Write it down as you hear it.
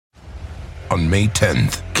On May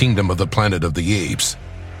 10th, Kingdom of the Planet of the Apes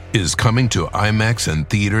is coming to IMAX and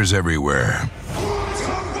theaters everywhere. What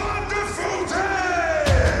a wonderful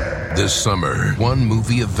day! This summer, one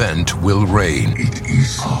movie event will reign. It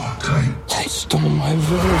is our time. They stole my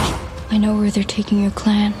village. I know where they're taking your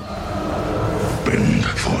clan. Bend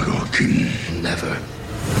for your king. Never.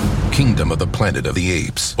 Kingdom of the Planet of the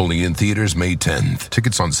Apes. Only in theaters May 10th.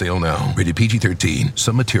 Tickets on sale now. Rated PG-13.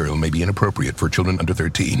 Some material may be inappropriate for children under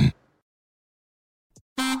 13.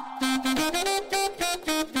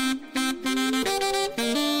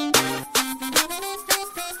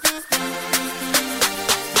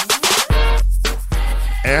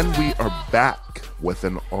 And we are back with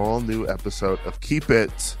an all-new episode of Keep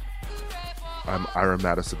It. I'm Ira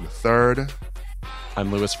Madison III.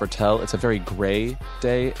 I'm Louis Fertel. It's a very gray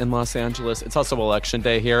day in Los Angeles. It's also election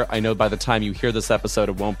day here. I know by the time you hear this episode,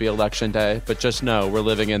 it won't be election day, but just know we're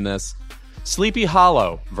living in this Sleepy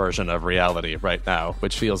Hollow version of reality right now,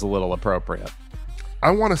 which feels a little appropriate.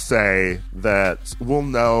 I want to say that we'll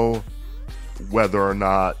know whether or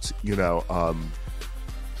not,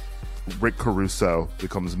 Rick Caruso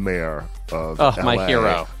becomes mayor of LA. My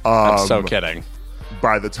hero. I'm so kidding.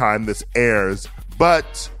 By the time this airs.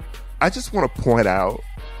 But I just want to point out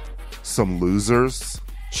some losers.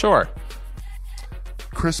 Sure.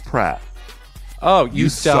 Chris Pratt. Oh, you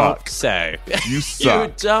don't suck. say. You suck.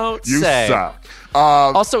 You don't you say. Suck.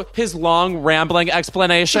 Also, his long rambling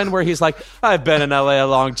explanation where he's like, I've been in LA a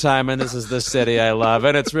long time and this is the city I love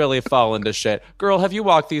and it's really fallen to shit. Girl, have you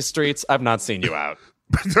walked these streets? I've not seen you out.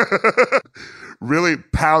 Really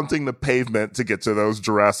pounding the pavement to get to those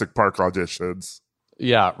Jurassic Park auditions.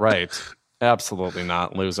 Yeah, right. Absolutely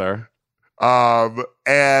not, loser. And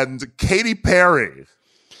Katy Perry,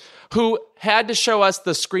 who had to show us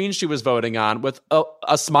the screen she was voting on with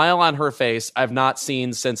a smile on her face I've not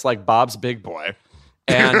seen since like Bob's Big Boy.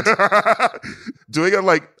 And doing it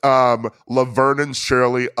like Laverne and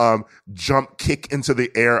Shirley jump kick into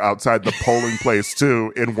the air outside the polling place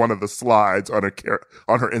too in one of the slides on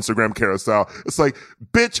her Instagram carousel. It's like,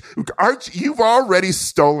 bitch, you've already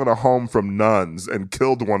stolen a home from nuns and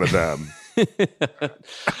killed one of them.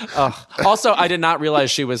 Also, I did not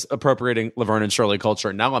realize she was appropriating Laverne and Shirley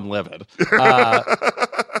culture. Now I'm livid.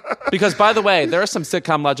 Because, by the way, there are some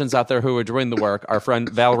sitcom legends out there who are doing the work. Our friend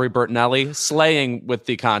Valerie Bertinelli slaying with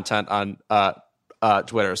the content on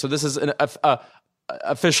Twitter. So this is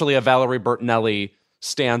officially a Valerie Bertinelli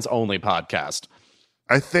stands only podcast.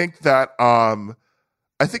 I think that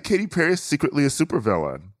Katy Perry is secretly a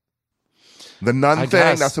supervillain. The nun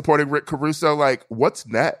thing, not supporting Rick Caruso, like, what's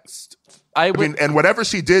next? I mean, and whatever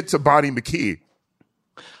she did to Bonnie McKee.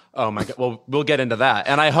 Oh my God! Well, we'll get into that,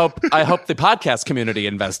 and I hope the podcast community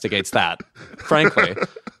investigates that. Frankly,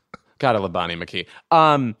 gotta love Bonnie McKee.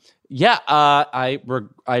 I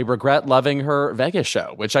regret loving her Vegas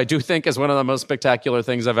show, which I do think is one of the most spectacular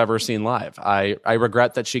things I've ever seen live. I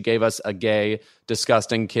regret that she gave us a gay,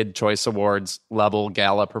 disgusting Kid Choice Awards level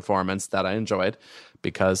gala performance that I enjoyed,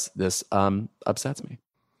 because this upsets me.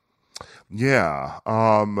 Yeah.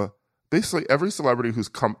 Basically, every celebrity who's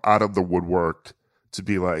come out of the woodwork to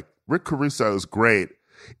be like, Rick Caruso is great.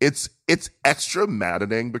 It's extra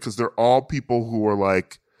maddening because they're all people who are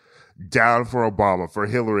like down for Obama, for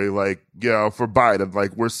Hillary, like, for Biden,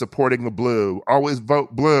 like, we're supporting the blue, always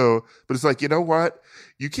vote blue. But it's like, you know what?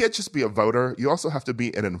 You can't just be a voter. You also have to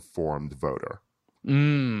be an informed voter.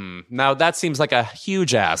 Now that seems like a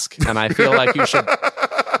huge ask. And I feel like you're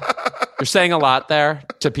saying a lot there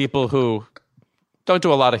to people who don't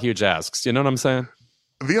do a lot of huge asks. You know what I'm saying?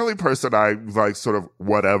 The only person I like sort of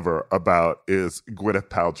whatever about is Gwyneth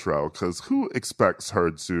Paltrow, because who expects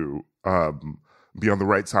her to be on the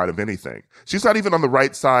right side of anything? She's not even on the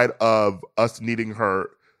right side of us needing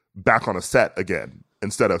her back on a set again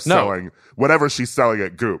instead of selling whatever she's selling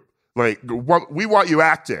at Goop. Like, we want you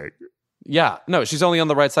acting. Yeah, no, she's only on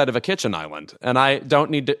the right side of a kitchen island, and I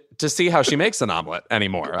don't need to see how she makes an omelet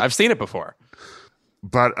anymore. I've seen it before.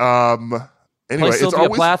 But anyway, play Sylvia it's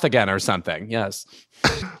always Plath again or something. Yes,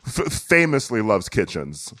 famously loves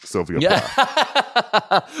kitchens. Sylvia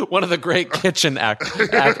Plath, one of the great kitchen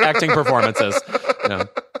acting performances. Yeah.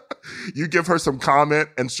 You give her some comment,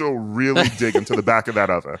 and she'll really dig into the back of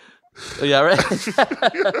that oven. Yeah, right.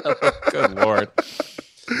 Good Lord.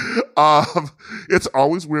 It's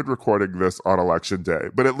always weird recording this on election day,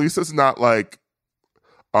 but at least it's not like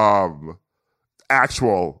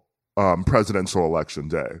actual presidential election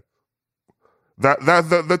day.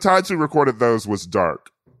 The times we recorded those was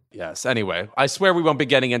dark. Yes. Anyway, I swear we won't be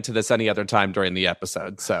getting into this any other time during the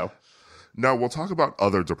episode. So, no, we'll talk about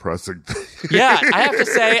other depressing things. Yeah, I have to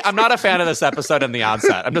say, I'm not a fan of this episode in the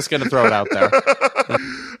onset. I'm just going to throw it out there.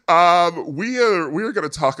 We are going to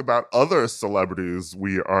talk about other celebrities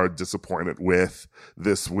we are disappointed with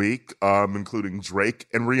this week, including Drake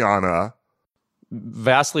and Rihanna.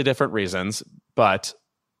 Vastly different reasons, but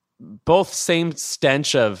both same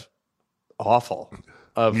stench of awful.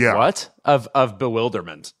 Of what? Of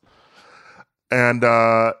bewilderment. And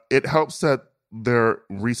it helps that their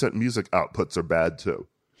recent music outputs are bad too.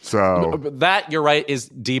 So that, you're right, is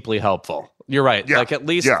deeply helpful. You're right. Yeah, like at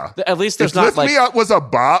least there's if not Lift like Me Up was a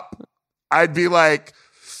bop, I'd be like,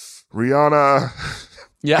 Rihanna.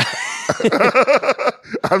 Yeah.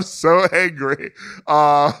 I'm so angry.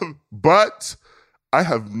 But I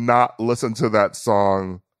have not listened to that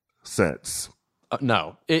song since.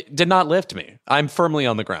 No, it did not lift me. I'm firmly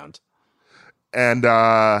on the ground. And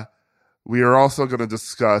we are also going to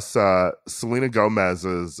discuss Selena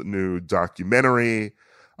Gomez's new documentary.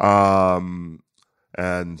 And,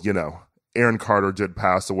 you know, Aaron Carter did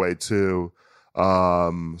pass away too.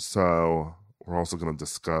 So we're also going to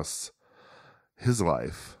discuss his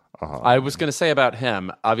life. I was going to say about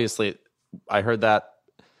him, obviously, I heard that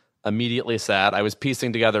immediately sad. I was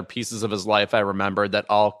piecing together pieces of his life I remembered that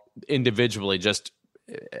all individually, just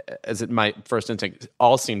as it my first instinct,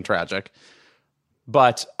 all seemed tragic.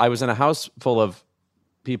 But I was in a house full of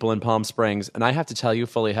people in Palm Springs, and I have to tell you,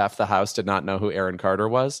 fully half the house did not know who Aaron Carter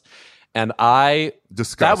was. And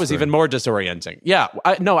that was even more disorienting. Yeah,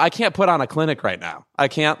 I can't put on a clinic right now. I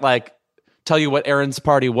can't like tell you what Aaron's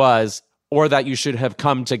party was or that you should have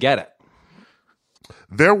come to get it.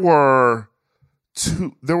 There were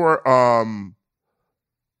two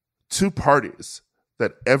parties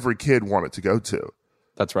that every kid wanted to go to.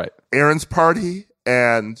 That's right. Aaron's party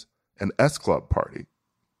and an S Club party.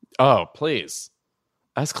 Oh, please.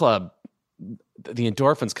 S Club, the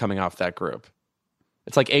endorphins coming off that group.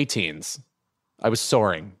 It's like 18s. I was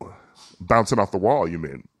soaring. Bouncing off the wall, you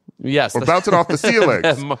mean? Yes. Or bouncing off the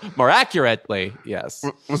ceilings. More accurately, yes.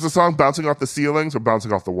 Was the song bouncing off the ceilings or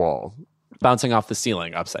bouncing off the wall? Bouncing off the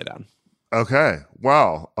ceiling, upside down. Okay.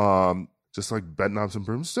 Wow. Just like bedknobs and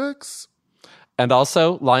broomsticks? And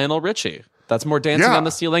also Lionel Richie. That's more dancing on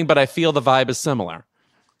the ceiling, but I feel the vibe is similar.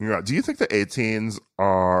 Yeah. Do you think the 18s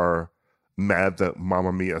are mad that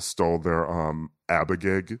Mamma Mia stole their ABBA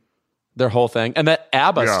gig? Their whole thing. And that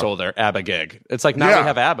ABBA stole their ABBA gig. It's like now we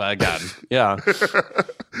have ABBA again. Yeah.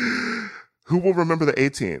 Who will remember the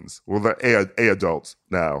 18s? Well, the A adults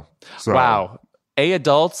now. So. Wow. A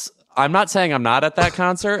adults. I'm not saying I'm not at that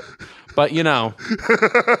concert, but you know,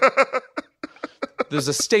 there's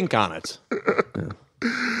a stink on it.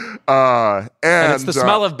 And it's the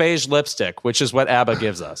smell of beige lipstick, which is what ABBA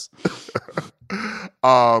gives us.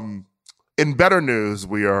 In better news,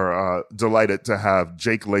 we are delighted to have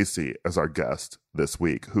Jake Lacy as our guest this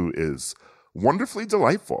week, who is wonderfully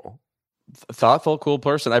delightful. Thoughtful, cool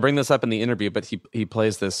person. I bring this up in the interview, but he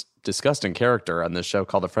plays this disgusting character on this show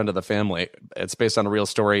called A Friend of the Family. It's based on a real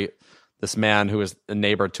story. This man who is a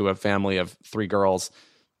neighbor to a family of 3 girls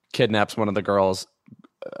kidnaps one of the girls,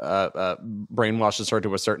 brainwashes her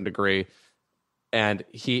to a certain degree, and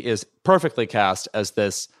he is perfectly cast as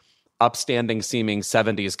this upstanding seeming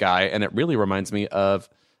 70s guy, and it really reminds me of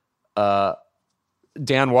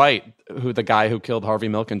Dan White, the guy who killed Harvey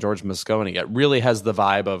Milk and George Moscone. It really has the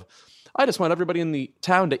vibe of, I just want everybody in the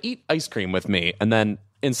town to eat ice cream with me, and then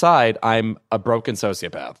inside I'm a broken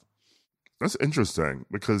sociopath. That's interesting,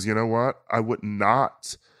 because you know what? I would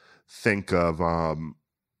not think of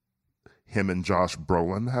him and Josh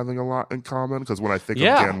Brolin having a lot in common, because when I think of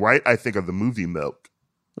Dan White, I think of the movie Milk.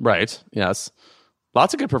 Right, yes.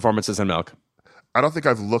 Lots of good performances in Milk. I don't think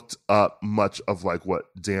I've looked up much of like what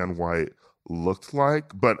Dan White looked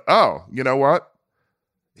like, but you know what?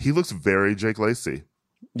 He looks very Jake Lacy.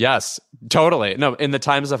 Yes, totally. No, in the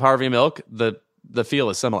times of Harvey Milk, the feel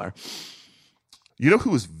is similar. You know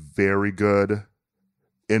who was very good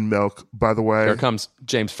in Milk, by the way? Here comes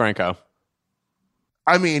James Franco.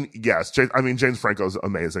 I mean, yes. James Franco's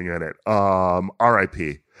amazing in it.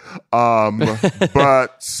 R.I.P.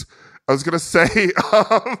 But I was going to say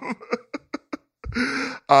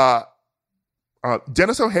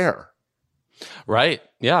Dennis O'Hare. Right.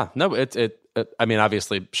 Yeah. No, I mean,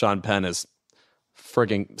 obviously, Sean Penn is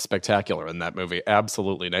frigging spectacular in that movie.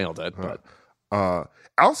 Absolutely nailed it. But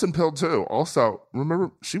Alison Pill, too. Also,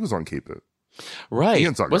 remember, she was on Keep It.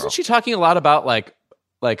 Right. Wasn't she talking a lot about like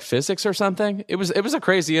physics or something? It was a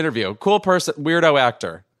crazy interview. Cool person, weirdo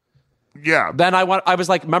actor. Yeah. Then I was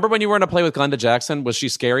like, remember when you were in a play with Glenda Jackson? Was she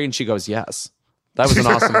scary? And she goes, yes. That was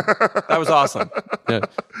that was awesome. Yeah.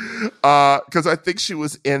 Because I think she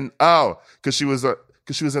was in because she was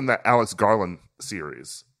in that Alex Garland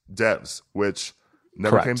series, Devs, which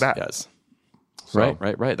never came back. Yes. So,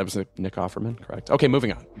 Right. That was Nick Offerman, correct? Okay,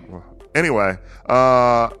 moving on. Anyway,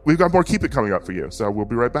 we've got more Keep It coming up for you, so we'll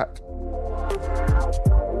be right back.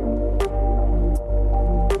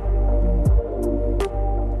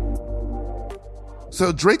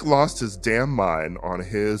 So Drake lost his damn mind on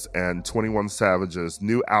his and 21 Savage's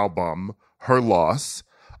new album, Her Loss.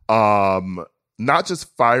 Not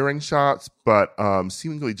just firing shots, but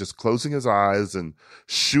seemingly just closing his eyes and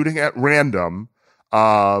shooting at random.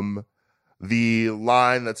 The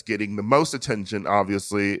line that's getting the most attention,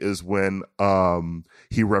 obviously, is when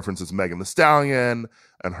he references Megan Thee Stallion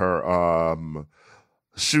and her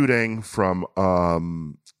shooting from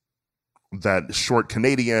that short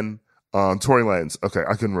Canadian Tory Lanez. Okay,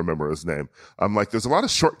 I couldn't remember his name. I'm like, there's a lot of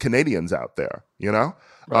short Canadians out there, you know?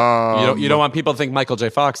 Right. You don't want people to think Michael J.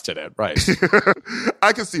 Fox did it, right?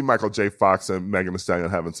 I can see Michael J. Fox and Megan Thee Stallion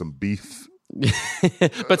having some beef.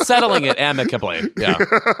 But settling it amicably, yeah.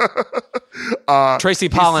 Tracy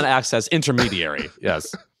Pollan acts as intermediary,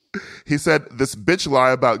 yes. He said, this bitch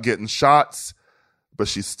lie about getting shots, but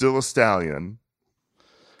she's still a stallion.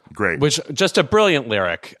 Great. Which, just a brilliant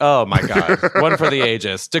lyric. Oh my God. One for the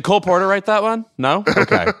ages. Did Cole Porter write that one? No?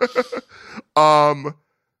 Okay.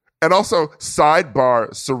 And also,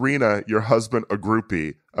 sidebar, Serena, your husband, a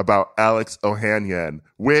groupie, about Alex Ohanian,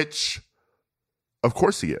 which, of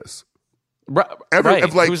course he is. Right.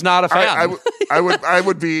 Who's not a fan? I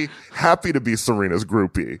would be happy to be Serena's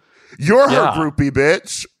groupie. You're her groupie,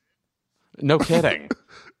 bitch. No kidding.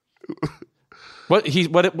 What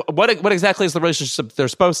exactly is the relationship they're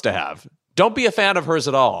supposed to have? Don't be a fan of hers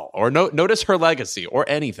at all, or notice her legacy or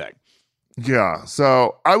anything. Yeah,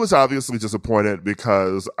 so I was obviously disappointed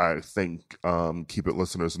because I think Keep It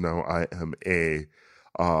listeners know I am a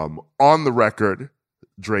on the record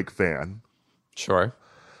Drake fan. Sure.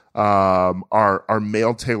 Our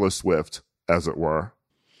male Taylor Swift, as it were.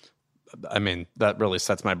 I mean, that really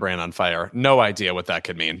sets my brain on fire. No idea what that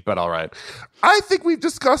could mean, but all right. I think we've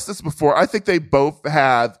discussed this before. I think they both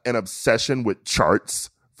have an obsession with charts,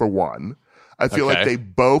 for one. I feel like they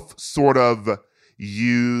both sort of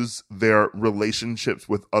use their relationships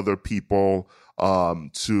with other people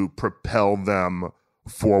to propel them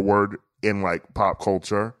forward in like pop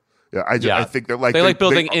culture. Yeah, I think that like they like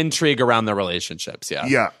building intrigue around their relationships.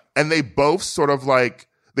 Yeah, and they both sort of write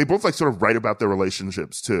about their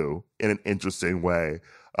relationships too in an interesting way.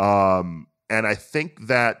 And I think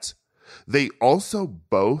that they also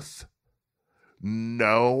both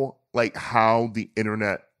know like how the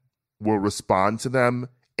internet will respond to them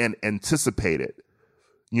and anticipate it.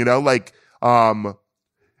 You know, like the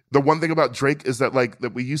one thing about Drake is that like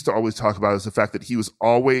that we used to always talk about is the fact that he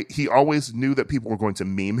always knew that people were going to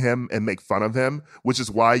meme him and make fun of him, which is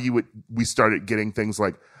why we started getting things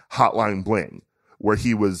like Hotline Bling, where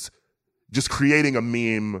he was just creating a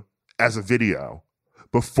meme as a video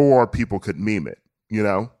before people could meme it, you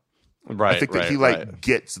know? Right. I think that he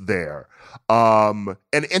gets there. And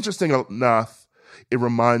interesting enough, it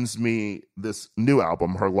reminds me, this new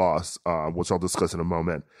album, Her Loss, which I'll discuss in a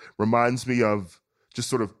moment, reminds me of just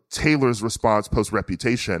sort of Taylor's response post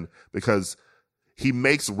Reputation, because he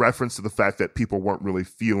makes reference to the fact that people weren't really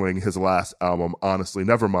feeling his last album, Honestly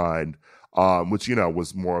Nevermind, which, you know,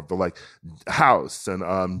 was more of the like house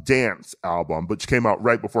and dance album, which came out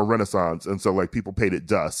right before Renaissance. And so like people paid it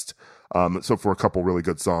dust. So for a couple really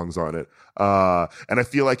good songs on it. And I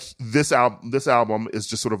feel like this album is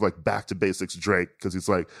just sort of like back to basics Drake, because he's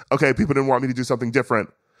like, okay, people didn't want me to do something different.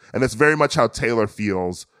 And that's very much how Taylor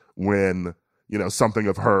feels when, you know, something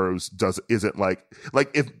of hers isn't like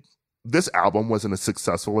if this album wasn't as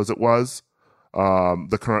successful as it was,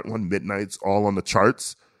 the current one, Midnight's all on the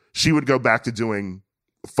charts, she would go back to doing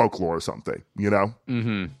folklore or something, you know?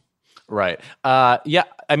 Mm-hmm. Right. Yeah.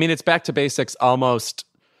 I mean, it's back to basics almost.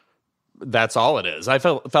 That's all it is. I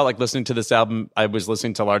felt like listening to this album, I was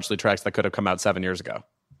listening to largely tracks that could have come out 7 years ago.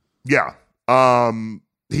 Yeah.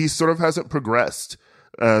 He sort of hasn't progressed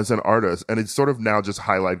as an artist, and it's sort of now just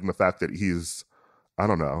highlighting the fact that he's, I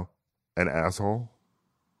don't know, an asshole.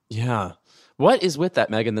 Yeah. What is with that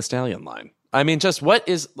Megan Thee Stallion line? I mean, just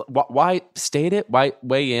why state it? Why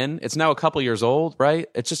weigh in? It's now a couple years old, right?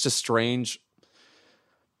 It's just a strange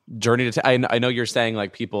journey to I know you're saying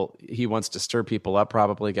like he wants to stir people up,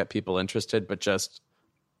 probably get people interested, but just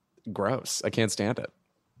gross. I can't stand it.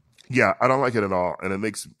 Yeah, I don't like it at all, and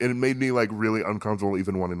it made me like really uncomfortable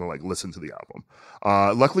even wanting to like listen to the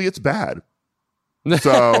album. Luckily it's bad.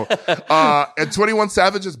 So and 21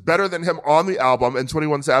 Savage is better than him on the album, and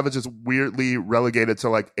 21 Savage is weirdly relegated to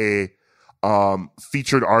like a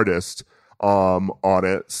featured artist on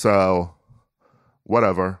it. So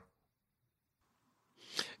whatever.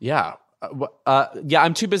 Yeah. Yeah,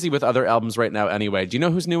 I'm too busy with other albums right now anyway. Do you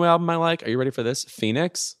know whose new album I like? Are you ready for this?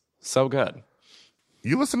 Phoenix. So good.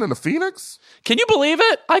 You listening to Phoenix? Can you believe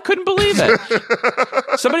it? I couldn't believe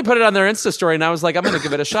it. Somebody put it on their Insta story, and I was like, I'm going to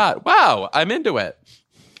give it a shot. Wow, I'm into it.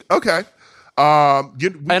 Okay.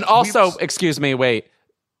 Excuse me, wait.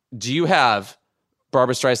 Do you have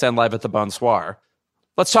Barbra Streisand live at the Bonsoir?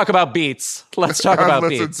 Let's talk about beats. Let's talk about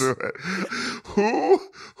beats. To it. Who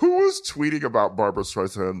was tweeting about Barbra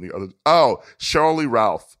Streisand the other? Oh, Cheryl Lee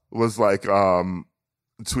Ralph was like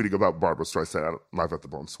tweeting about Barbra Streisand live at the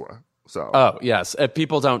Bonsoir. So, oh yes, if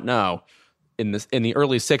people don't know, in the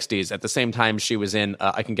early '60s, at the same time she was in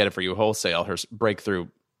 "I Can Get It For You Wholesale," her breakthrough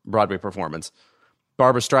Broadway performance,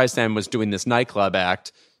 Barbra Streisand was doing this nightclub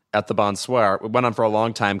act at the Bonsoir. It went on for a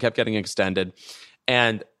long time, kept getting extended,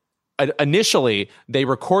 and initially they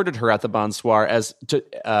recorded her at the Bonsoir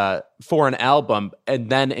for an album, and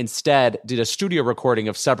then instead did a studio recording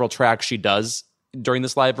of several tracks she does during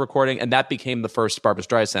this live recording, and that became the first Barbra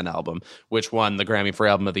Streisand album, which won the Grammy for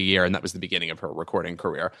Album of the Year, and that was the beginning of her recording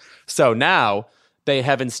career. So now they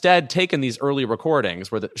have instead taken these early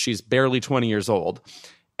recordings where she's barely 20 years old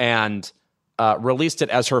and released it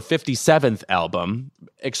as her 57th album.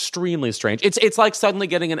 Extremely strange. It's like suddenly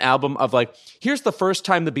getting an album of like, here's the first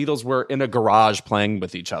time the Beatles were in a garage playing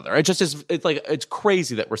with each other. It just is. It's like, it's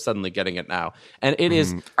crazy that we're suddenly getting it now, and it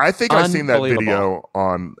is. I think I've seen that video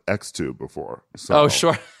on XTube before. So. Oh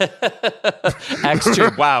sure,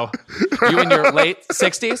 XTube. Wow, you in your late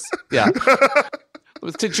 60s? Yeah.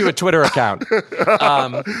 Let's teach you a Twitter account.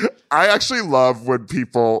 I actually love when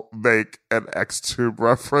people make an XTube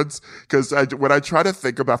reference because when I try to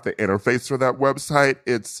think about the interface for that website,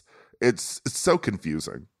 it's so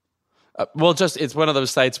confusing. It's one of those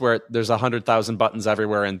sites where there's 100,000 buttons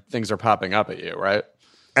everywhere and things are popping up at you, right?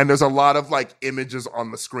 And there's a lot of like images on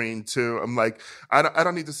the screen too. I'm like, I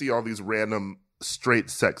don't need to see all these random straight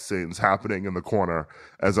sex scenes happening in the corner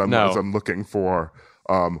as I'm looking for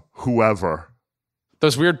whoever.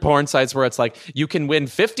 Those weird porn sites where it's like, you can win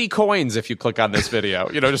 50 coins if you click on this video.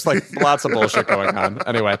 Just like lots of bullshit going on.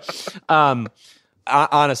 Anyway,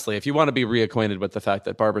 honestly, if you want to be reacquainted with the fact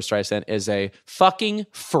that Barbra Streisand is a fucking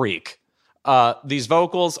freak, these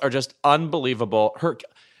vocals are just unbelievable.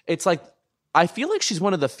 It's like, I feel like she's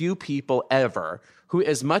one of the few people ever who,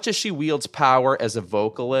 as much as she wields power as a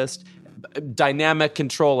vocalist, dynamic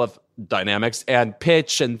control of dynamics and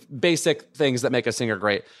pitch and basic things that make a singer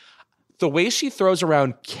great, the way she throws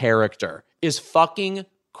around character is fucking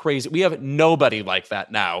crazy. We have nobody like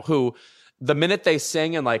that now who the minute they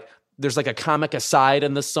sing and like there's like a comic aside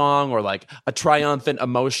in the song or like a triumphant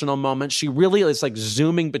emotional moment, she really is like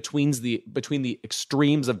zooming between the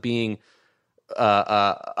extremes of being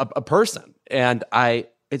a person. And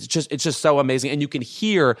it's just so amazing. And you can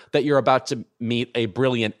hear that you're about to meet a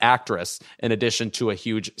brilliant actress in addition to a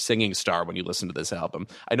huge singing star when you listen to this album.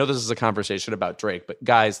 I know this is a conversation about Drake, but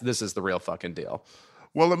guys, this is the real fucking deal.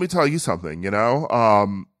 Well, let me tell you something,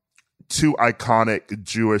 two iconic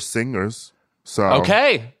Jewish singers. So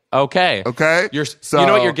Okay. So, You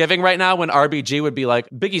know what you're giving right now when RBG would be like,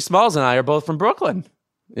 Biggie Smalls and I are both from Brooklyn.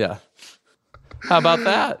 Yeah. How about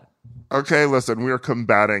that? Okay, listen, we are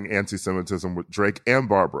combating anti-Semitism with Drake and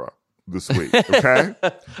Barbara this week, okay? I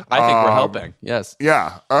think we're helping, yes.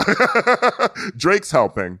 Yeah. Drake's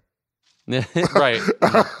helping. Right.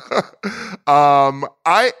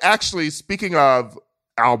 I actually, speaking of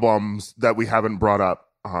albums that we haven't brought up,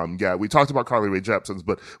 we talked about Carly Rae Jepsen's,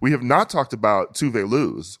 but we have not talked about Tove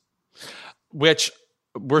Lo's. Which...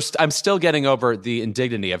 I'm still getting over the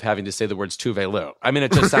indignity of having to say the words Tove Lo. I mean,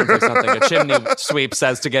 it just sounds like something a chimney sweep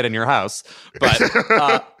says to get in your house. But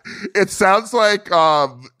it sounds like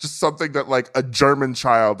just something that like a German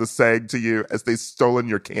child is saying to you as they've stolen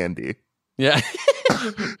your candy. Yeah.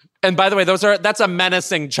 And by the way, that's a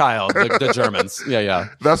menacing child, the Germans. Yeah.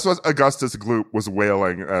 That's what Augustus Gloop was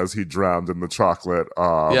wailing as he drowned in the chocolate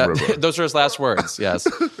river. Those are his last words, yes.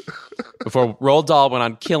 Before Roald Dahl went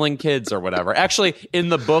on killing kids or whatever. Actually, in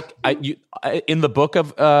the book, of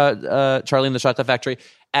Charlie and the Chocolate Factory,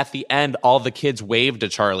 at the end, all the kids wave to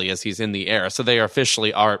Charlie as he's in the air. So they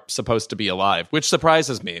officially are supposed to be alive, which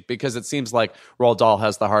surprises me because it seems like Roald Dahl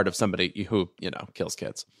has the heart of somebody who, kills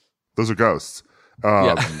kids. Those are ghosts.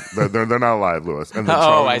 They're not alive, Lewis. And then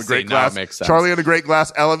I see. Now it makes sense. Charlie in a great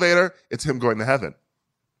glass elevator, it's him going to heaven.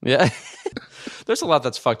 Yeah. There's a lot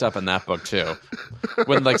that's fucked up in that book, too.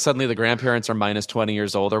 When, like, suddenly the grandparents are minus 20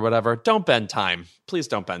 years old or whatever. Don't bend time. Please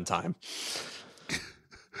don't bend time.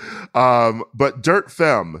 But Dirt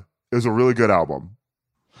Femme is a really good album.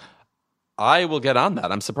 I will get on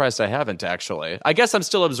that. I'm surprised I haven't, actually. I guess I'm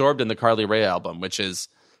still absorbed in the Carly Rae album, which is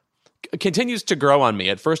continues to grow on me.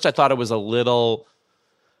 At first, I thought it was a little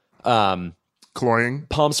cloying.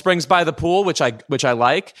 Palm Springs by the pool, which I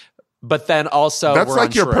like, but then also that's we're like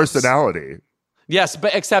on your shrooms. personality. Yes,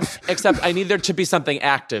 but except I need there to be something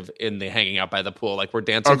active in the hanging out by the pool, like we're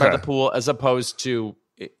dancing by the pool, as opposed to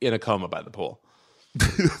in a coma by the pool.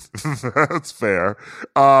 That's fair.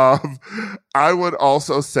 I would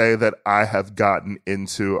also say that I have gotten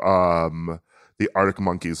into the Arctic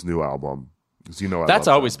Monkeys' new album, because that's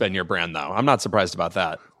always been your brand, though. I'm not surprised about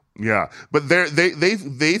that. Yeah, but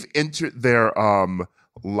they've entered their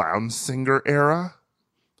lounge singer era.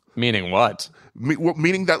 Meaning what?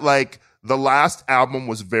 Meaning that like the last album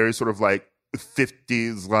was very sort of like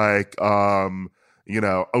 50s, like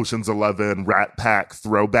Ocean's 11, Rat Pack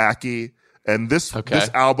throwbacky, and this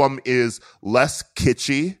album is less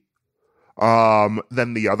kitschy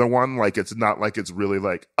than the other one. Like it's not like it's really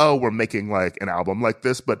like, oh, we're making like an album like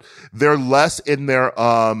this, but they're less in their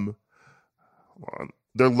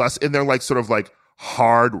like sort of like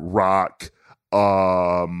hard rock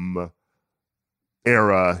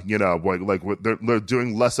era, like they're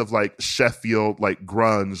doing less of like Sheffield like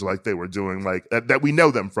grunge, like they were doing like that we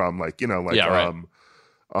know them from, like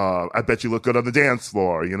I Bet You Look Good on the Dance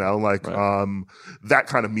Floor, that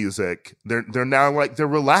kind of music. They're now like they're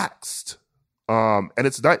relaxed, and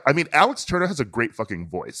it's not. I mean, Alex Turner has a great fucking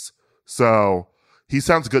voice, so he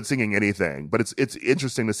sounds good singing anything. But it's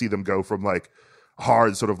interesting to see them go from like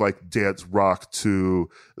hard sort of like dance rock to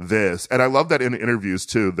this, and I love that in interviews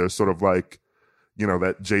too. There's sort of like,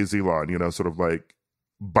 that Jay-Z line, sort of like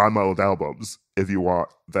buy my old albums if you want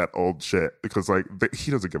that old shit, because like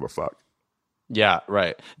he doesn't give a fuck. Yeah,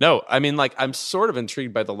 right. No, I mean, like, I'm sort of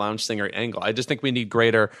intrigued by the lounge singer angle. I just think we need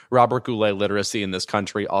greater Robert Goulet literacy in this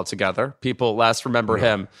country altogether. People last remember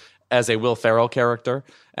him as a Will Ferrell character,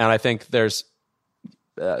 and I think there's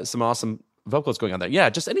some awesome vocals going on there. Yeah,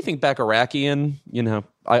 just anything Bacharackian,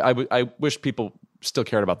 I wish people still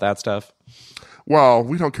cared about that stuff. Well,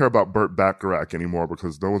 we don't care about Burt Bacharach anymore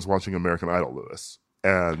because no one's watching American Idol with us.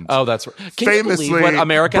 And that's right. Can famously, you believe what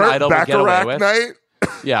American Burt Idol Bacharach would get away with? Night.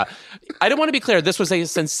 Yeah. I don't want to be clear. This was a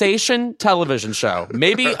sensation television show,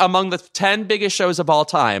 maybe among the 10 biggest shows of all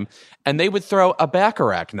time, and they would throw a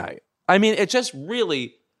Bacharach night. I mean, it just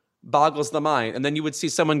really boggles the mind. And then you would see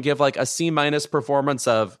someone give like a C- performance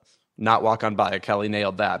of Not Walk On By. Kelly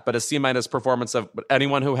nailed that. But a C- performance of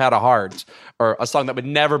Anyone Who Had a Heart, or a song that would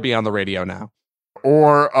never be on the radio now.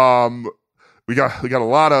 Or we got a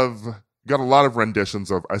lot of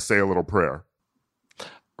renditions of I Say a Little Prayer.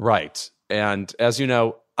 Right. And as you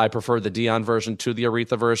know, I prefer the Dion version to the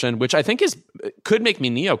Aretha version, which I think could make me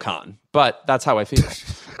neocon, but that's how I feel.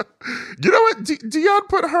 You know what? Dion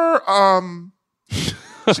put her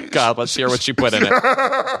God, let's hear what she put in it.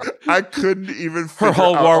 I couldn't even figure her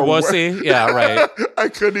whole out war wussy. Yeah, right. I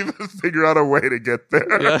couldn't even figure out a way to get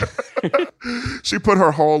there. Yeah. She put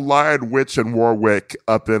her whole Lion Witch and Warwick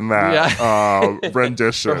up in that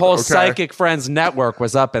rendition. Her whole Psychic Friends network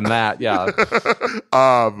was up in that. Yeah.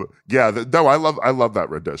 I love that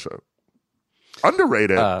rendition.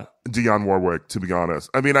 Underrated Dionne Warwick, to be honest.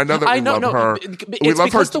 I mean, I know that we love her. We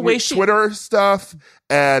love her Twitter stuff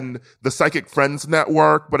and the Psychic Friends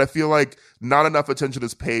network, but I feel like not enough attention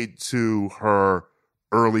is paid to her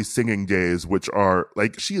early singing days, which are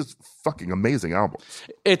like, she is fucking amazing albums.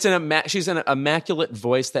 She's an immaculate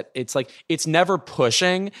voice that it's never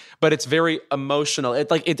pushing, but it's very emotional.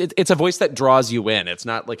 It's a voice that draws you in. It's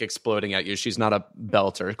not like exploding at you. She's not a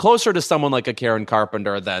belter. Closer to someone like a Karen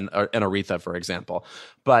Carpenter than an Aretha, for example.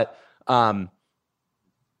 But I'd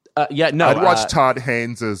watch Todd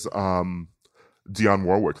Haynes' Dionne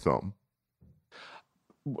Warwick film,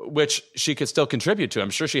 which she could still contribute to. I'm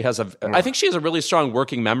sure she has I think she has a really strong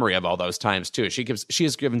working memory of all those times too. She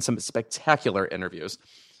has given some spectacular interviews.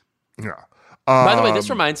 Yeah. By the way, this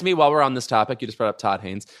reminds me, while we're on this topic, you just brought up Todd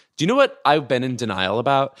Haynes. Do you know what I've been in denial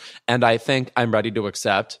about? And I think I'm ready to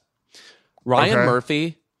accept. Ryan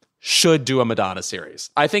Murphy should do a Madonna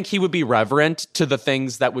series. I think he would be reverent to the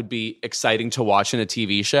things that would be exciting to watch in a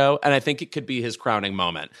TV show, and I think it could be his crowning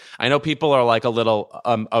moment. I know people are like a little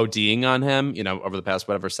ODing on him. Over the past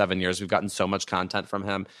 7 years, we've gotten so much content from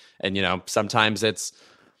him, and sometimes it's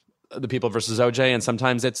the people versus OJ, and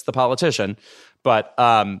sometimes it's the politician. But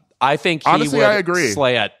I think I agree.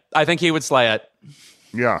 Slay it. I think he would slay it.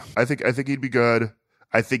 Yeah, I think he'd be good.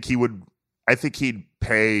 I think he'd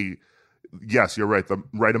pay. Yes, you're right. The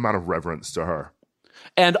right amount of reverence to her.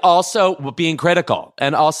 And also being critical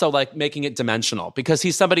and also like making it dimensional, because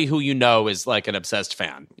he's somebody who is like an obsessed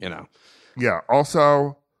fan, Yeah.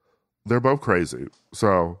 Also, they're both crazy.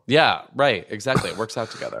 So. Yeah, right. Exactly. It works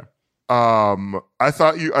out together. I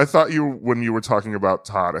thought you when you were talking about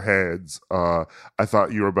Todd Haynes, I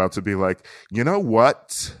thought you were about to be like, you know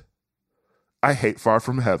what? I hate Far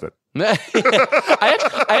From Heaven. I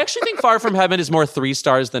actually think Far From Heaven is more 3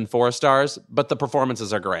 stars than 4 stars, but the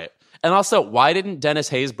performances are great. And also, why didn't Dennis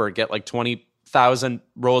Haysbert get like 20,000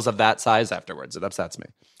 roles of that size afterwards? It upsets me.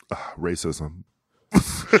 Racism.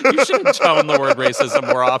 You should tone the word racism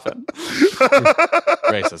more often.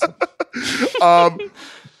 Racism.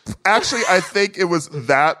 Actually, I think it was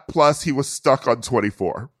that plus he was stuck on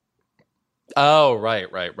 24. Oh, right.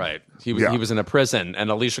 He was in a prison, and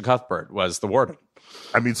Alicia Cuthbert was the warden.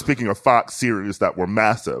 I mean, speaking of Fox series that were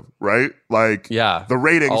massive, right? Like, yeah, the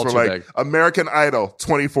ratings were like big. American Idol,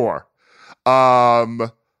 24. I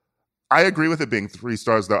agree with it being 3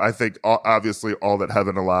 stars, though. I think obviously All That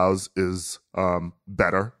Heaven Allows is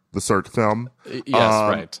better, the Cirque film.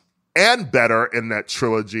 Yes, right. And better in that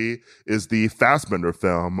trilogy is the Fassbender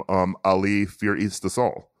film, Ali, Fear Eats the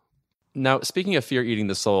Soul. Now, speaking of Fear Eating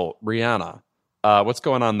the Soul, Rihanna, what's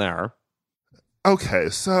going on there? Okay,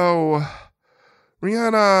 so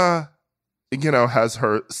Rihanna, has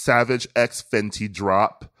her Savage X Fenty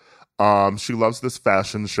drop. She loves this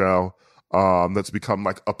fashion show that's become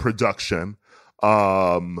like a production.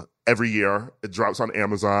 Every year it drops on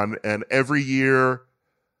Amazon, and every year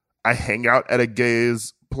I hang out at a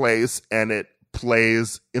gay's place and it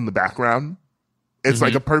plays in the background. It's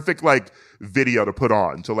like a perfect like video to put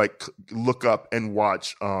on to like look up and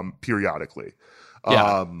watch periodically.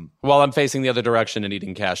 Yeah. While I'm facing the other direction and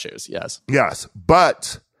eating cashews. Yes.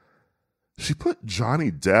 But she put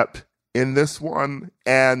Johnny Depp in this one.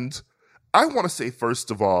 And I want to say,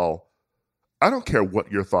 first of all, I don't care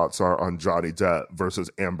what your thoughts are on Johnny Depp versus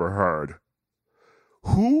Amber Heard.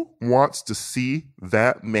 Who wants to see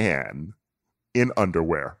that man in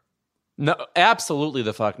underwear? No, absolutely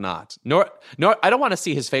the fuck not. Nor, I don't want to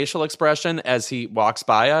see his facial expression as he walks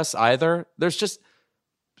by us either. There's just,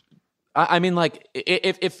 I mean, like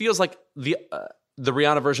it feels like the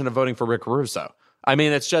Rihanna version of voting for Rick Caruso. I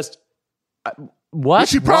mean, it's just what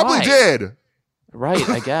she probably did. Right,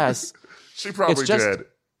 I guess she probably did.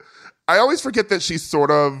 I always forget that she's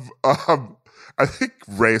sort of. I think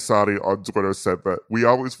Ray Saudi on Twitter said that we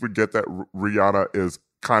always forget that Rihanna is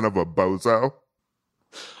kind of a bozo.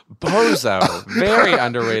 Bozo, very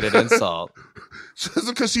underrated insult. Just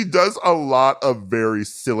because she does a lot of very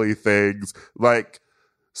silly things, like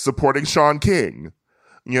supporting Sean King.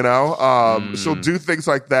 She'll do things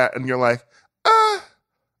like that, and you're like,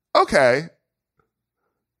 okay,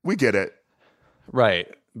 we get it, right?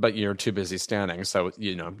 But you're too busy standing, so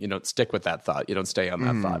you don't stick with that thought. You don't stay on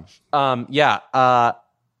that thought.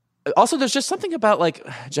 Also, there's just something about like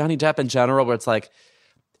Johnny Depp in general where it's like,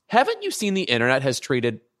 haven't you seen the internet has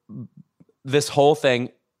treated this whole thing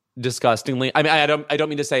disgustingly? I mean, I don't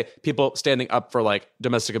mean to say people standing up for like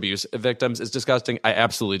domestic abuse victims is disgusting. I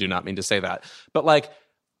absolutely do not mean to say that. But like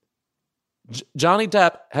Johnny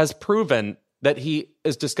Depp has proven that he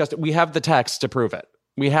is disgusting. We have the text to prove it.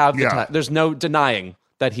 We have the text. There's no denying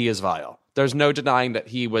that he is vile. There's no denying that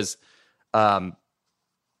he was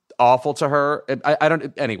awful to her. I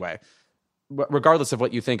don't. Anyway, regardless of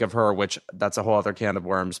what you think of her, which that's a whole other can of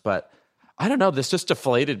worms, but I don't know. This just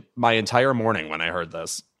deflated my entire morning when I heard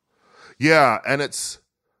this. Yeah, and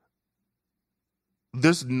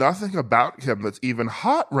there's nothing about him that's even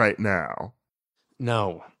hot right now.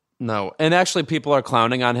 No. And actually people are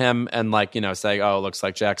clowning on him and like, saying, oh, it looks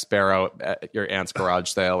like Jack Sparrow at your aunt's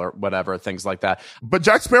garage sale or whatever, things like that. But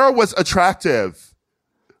Jack Sparrow was attractive.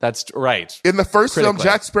 That's right. In the first film,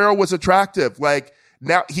 Jack Sparrow was attractive. Like,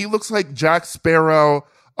 now he looks like Jack Sparrow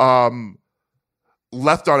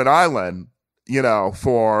left on an island,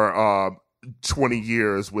 for 20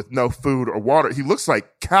 years with no food or water. He looks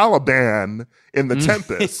like Caliban in The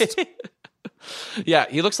Tempest. Yeah,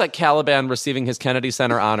 he looks like Caliban receiving his Kennedy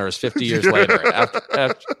Center honors 50 years later.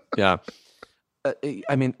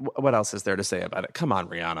 I mean, what else is there to say about it? Come on,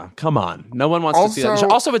 Rihanna. Come on. No one wants to see that.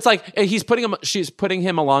 Also, it's like she's putting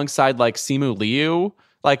him alongside like Simu Liu.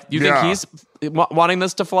 Like, you think he's wanting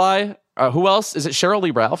this to fly? Who else? Is it Cheryl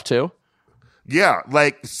Lee Ralph too? Yeah,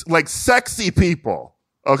 like sexy people.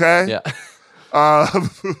 Okay. Yeah.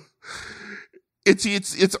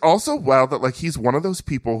 It's also wild that like he's one of those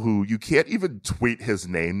people who you can't even tweet his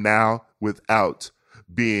name now without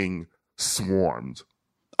being swarmed.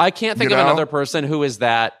 I can't think of another person who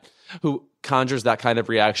conjures that kind of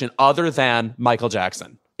reaction other than Michael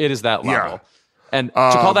Jackson. It is that level. Yeah. And to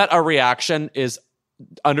call that a reaction is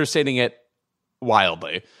understating it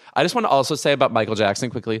wildly. I just want to also say about Michael Jackson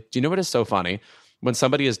quickly. Do you know what is so funny? When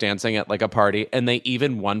somebody is dancing at like a party and they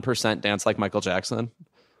even 1% dance like Michael Jackson.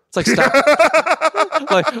 It's like, stop.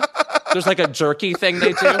 There's like a jerky thing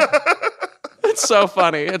they do. It's so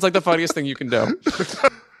funny. It's like the funniest thing you can do.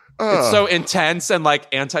 It's so intense and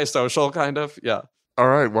like antisocial, kind of. Yeah. All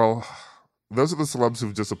right. Well, those are the celebs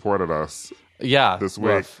who've disappointed us. Yeah. This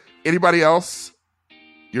week. Rough. Anybody else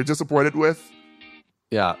you're disappointed with?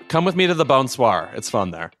 Yeah. Come with me to the Bonsoir. It's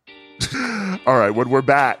fun there. All right. When we're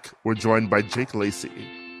back, we're joined by Jake Lacy.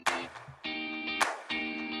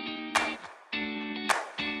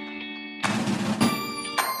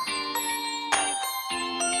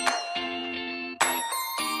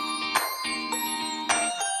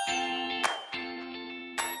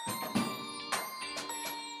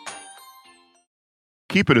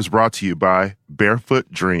 Keep It is brought to you by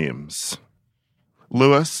Barefoot Dreams.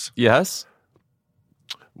 Lewis? Yes?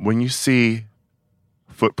 When you see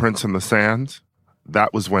footprints in the sand,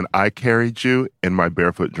 that was when I carried you in my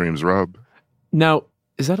Barefoot Dreams robe. Now,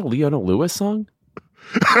 is that a Leona Lewis song?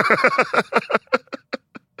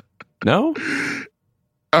 No?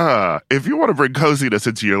 If you want to bring coziness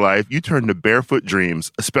into your life, you turn to Barefoot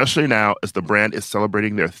Dreams, especially now as the brand is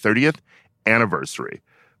celebrating their 30th anniversary.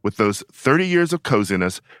 With those 30 years of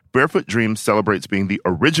coziness, Barefoot Dreams celebrates being the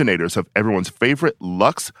originators of everyone's favorite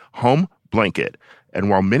luxe home blanket. And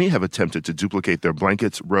while many have attempted to duplicate their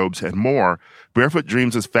blankets, robes, and more, Barefoot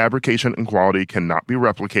Dreams' fabrication and quality cannot be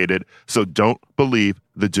replicated, so don't believe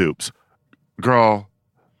the dupes. Girl,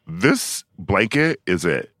 this blanket is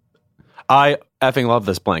it. I effing love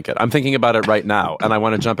this blanket. I'm thinking about it right now, and I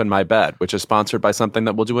want to jump in my bed, which is sponsored by something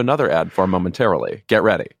that we'll do another ad for momentarily. Get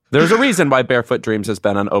ready. There's a reason why Barefoot Dreams has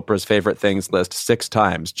been on Oprah's favorite things list 6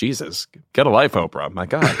 times. Jesus, get a life, Oprah. My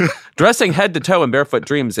God. Dressing head to toe in Barefoot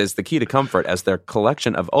Dreams is the key to comfort, as their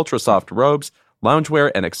collection of ultra-soft robes,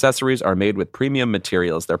 loungewear, and accessories are made with premium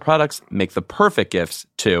materials. Their products make the perfect gifts,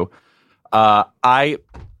 too. I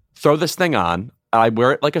throw this thing on. I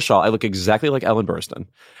wear it like a shawl. I look exactly like Ellen Burstyn.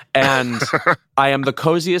 And I am the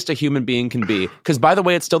coziest a human being can be. Because, by the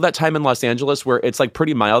way, it's still that time in Los Angeles where it's like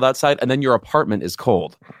pretty mild outside and then your apartment is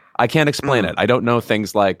cold. I can't explain it. I don't know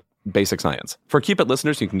things like basic science. For Keep It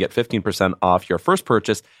listeners, you can get 15% off your first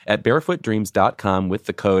purchase at barefootdreams.com with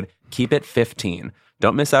the code KEEPIT15.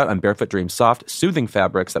 Don't miss out on Barefoot Dreams soft, soothing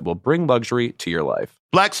fabrics that will bring luxury to your life.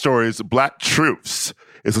 Black Stories, Black Truths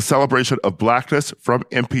is a celebration of Blackness from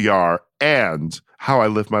NPR and how I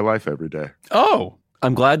live my life every day. Oh,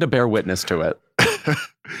 I'm glad to bear witness to it.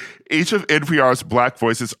 Each of NPR's Black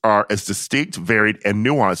voices are as distinct, varied, and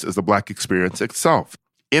nuanced as the Black experience itself.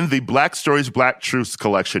 In the Black Stories, Black Truths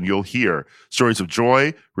collection, you'll hear stories of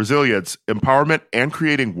joy, resilience, empowerment, and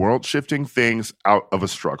creating world-shifting things out of a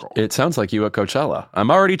struggle. It sounds like you at Coachella.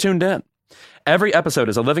 I'm already tuned in. Every episode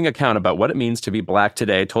is a living account about what it means to be Black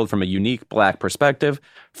today, told from a unique Black perspective.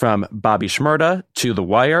 From Bobby Shmurda to The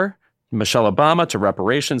Wire, Michelle Obama to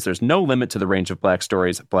reparations, there's no limit to the range of Black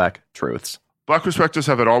stories, Black truths. Black perspectives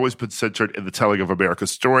haven't always been centered in the telling of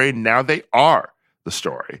America's story. Now they are the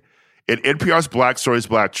story. In NPR's Black Stories,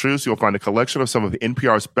 Black Truths, you'll find a collection of some of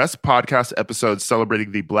NPR's best podcast episodes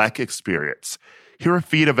celebrating the Black experience. Hear a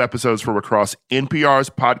feed of episodes from across NPR's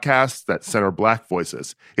podcasts that center Black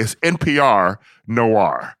voices. It's NPR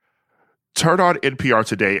Noir. Turn on NPR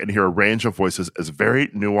today and hear a range of voices as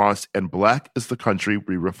varied, nuanced, and Black as the country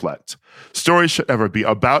we reflect. Stories should never be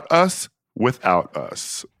about us without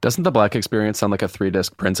us. Doesn't the Black experience sound like a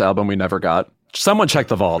 3-disc Prince album we never got? Someone check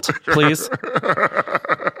the vault, please.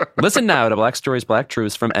 Listen now to Black Stories, Black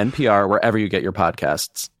Truths from NPR wherever you get your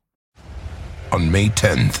podcasts. On May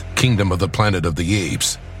 10th, Kingdom of the Planet of the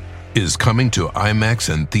Apes is coming to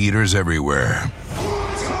IMAX and theaters everywhere.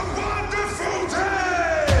 What a wonderful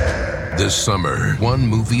day! This summer, one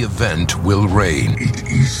movie event will reign. It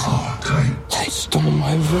is our time. I stole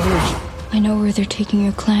my virgin. I know where they're taking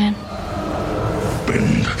your clan.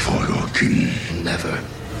 Bend for your king. Never.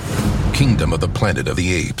 Kingdom of the Planet of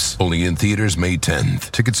the Apes. Only in theaters May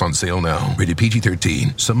 10th. Tickets on sale now. Rated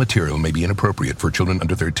PG-13. Some material may be inappropriate for children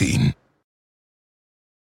under 13.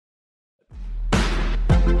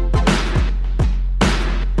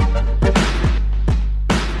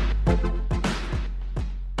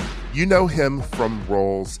 You know him from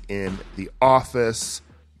roles in The Office,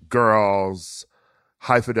 Girls,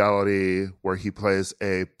 High Fidelity, where he plays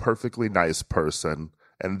a perfectly nice person.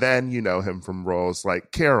 And then you know him from roles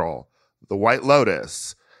like Carol, The White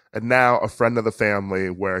Lotus, and now A Friend of the Family,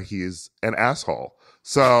 where he's an asshole.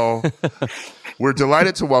 So we're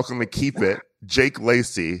delighted to welcome to Keep It, Jake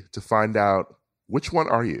Lacy, to find out which one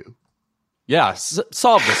are you? Yeah,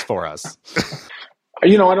 solve this for us.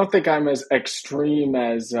 You know, I don't think I'm as extreme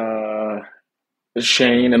as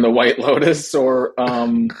Shane and the White Lotus, or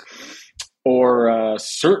or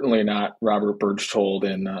certainly not Robert Berchtold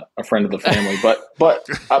in A Friend of the Family, but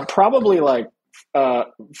probably like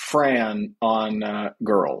Fran on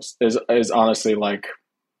Girls is honestly like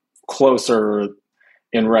closer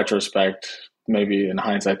in retrospect, maybe in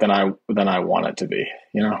hindsight, than I want it to be.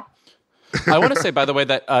 You know. I want to say, by the way,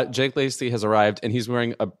 that Jake Lacy has arrived and he's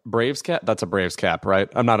wearing a Braves cap. That's a Braves cap, right?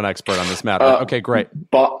 I'm not an expert on this matter. Okay, great.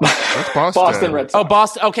 That's Boston. Boston Red Sox. Oh,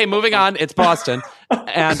 Boston. Okay, moving on. It's Boston.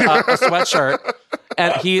 And a sweatshirt.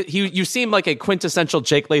 And you seem like a quintessential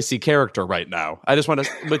Jake Lacy character right now. I just want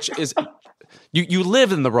to, which is, you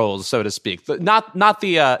live in the roles, so to speak. Not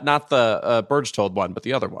the Berchtold one, but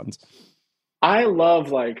the other ones. I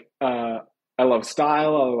love I love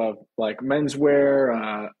style. I love like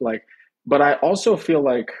menswear. But I also feel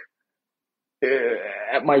like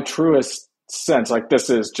at my truest sense, like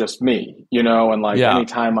this is just me, you know, and like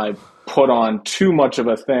anytime I put on too much of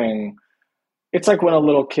a thing, it's like when a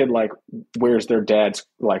little kid like wears their dad's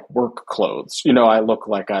like work clothes, you know, I look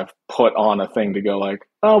like I've put on a thing to go like,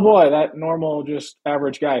 oh boy, that normal, just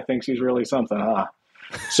average guy thinks he's really something, huh?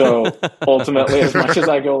 So ultimately, as much as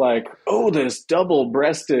I go like, oh, this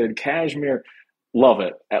double-breasted cashmere, love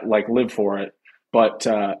it, like live for it, but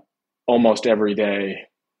almost every day,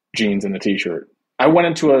 jeans and a t-shirt. I went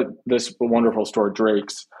into this wonderful store,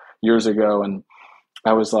 Drake's, years ago, and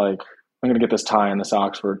I was like, I'm going to get this tie and this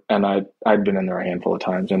Oxford. And I'd been in there a handful of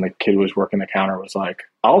times, and the kid who was working the counter was like,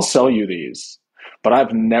 I'll sell you these, but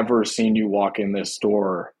I've never seen you walk in this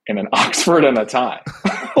store in an Oxford and a tie.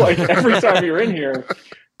 Like every time you're in here,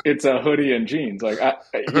 it's a hoodie and jeans. Like,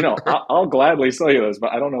 I'll gladly sell you those,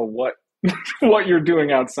 but I don't know what you're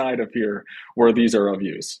doing outside of here where these are of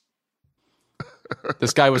use.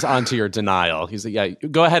 This guy was onto your denial. He's like, yeah,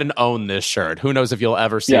 go ahead and own this shirt. Who knows if you'll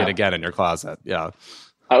ever see it again in your closet. Yeah.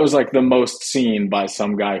 I was like the most seen by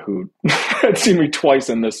some guy who had seen me twice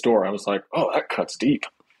in this store. I was like, oh, that cuts deep.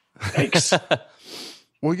 Thanks.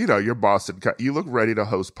 Well, you know, you're Boston. You look ready to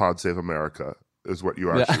host Pod Save America is what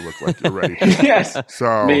you actually look like. You're ready. Yes.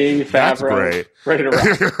 So me, that's Favreau, great. Ready to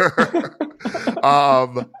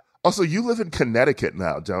rock. Also, you live in Connecticut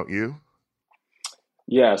now, don't you?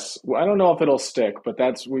 Yes. Well, I don't know if it'll stick, but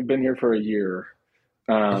we've been here for a year.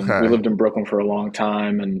 Okay. We lived in Brooklyn for a long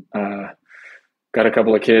time and got a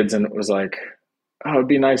couple of kids, and it was like, oh, it'd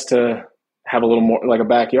be nice to have a little more like a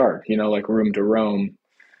backyard, you know, like room to roam.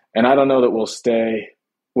 And I don't know that we'll stay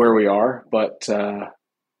where we are, but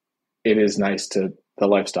it is nice the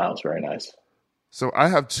lifestyle is very nice. So I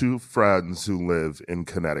have two friends who live in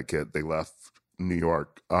Connecticut. They left New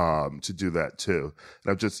York to do that too.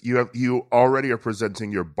 And you already are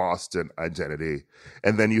presenting your Boston identity,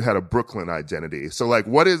 and then you had a Brooklyn identity. So like,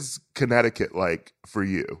 what is Connecticut like for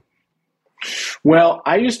you? Well,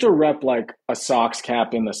 I used to rep like a Sox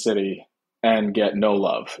cap in the city and get no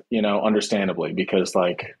love, you know, understandably, because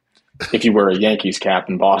like if you wear a Yankees cap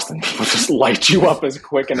in Boston, people just light you up as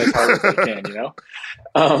quick and as hard as they can, you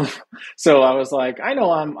know? So I was like, I know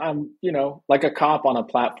I'm, you know, like a cop on a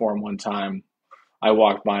platform one time. I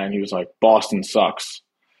walked by and he was like, Boston sucks.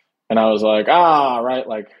 And I was like, right.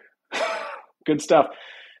 Like good stuff.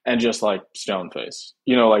 And just like stone face,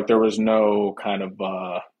 you know, like there was no kind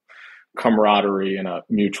of, camaraderie and a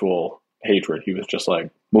mutual hatred. He was just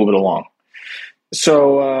like, move it along.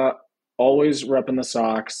 So always repping the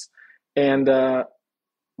Sox. And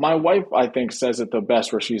my wife, I think, says it the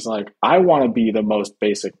best, where she's like, I want to be the most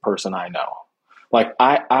basic person I know. Like,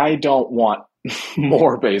 I don't want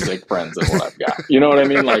more basic friends than what I've got. You know what I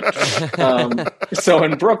mean? Like, so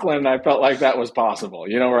in Brooklyn, I felt like that was possible,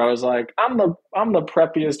 you know, where I was like, I'm the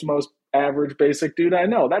preppiest, most average basic dude I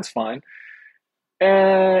know. That's fine.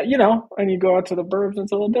 You know, and you go out to the burbs,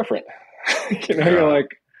 it's a little different. You know, you're like,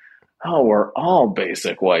 oh, we're all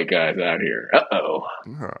basic white guys out here. Uh-oh.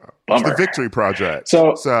 It's the Victory Project.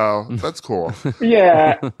 So that's cool.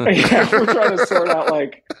 Yeah. We're trying to sort out,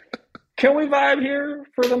 like, can we vibe here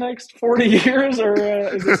for the next 40 years? Or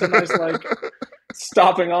is this a nice, like,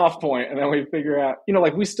 stopping off point? And then we figure out, you know,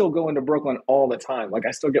 like, we still go into Brooklyn all the time. Like,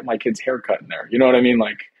 I still get my kids' haircut in there. You know what I mean?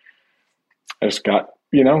 Like, I just got,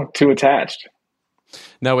 you know, too attached.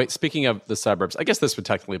 No, wait, speaking of the suburbs, I guess this would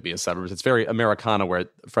technically be a suburbs. It's very Americana where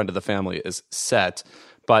Friend of the Family is set.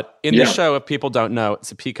 But in the show, if people don't know, it's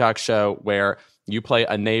a Peacock show where you play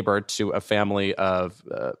a neighbor to a family of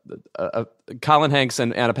Colin Hanks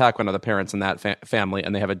and Anna Paquin are the parents in that family,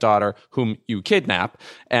 and they have a daughter whom you kidnap.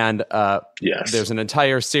 And there's an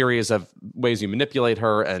entire series of ways you manipulate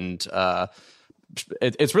her, and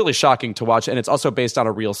it's really shocking to watch. And it's also based on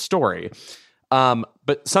a real story.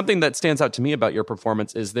 But something that stands out to me about your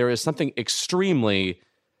performance is there is something extremely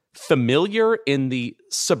familiar in the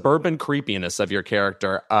suburban creepiness of your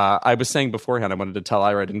character. I was saying beforehand, I wanted to tell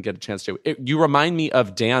Ira, I didn't get a chance to. You remind me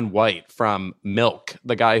of Dan White from Milk,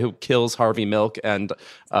 the guy who kills Harvey Milk and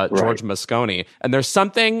George Moscone. And there's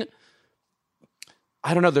something,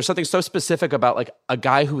 I don't know, there's something so specific about like a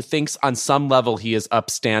guy who thinks on some level he is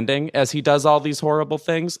upstanding as he does all these horrible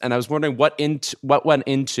things. And I was wondering what went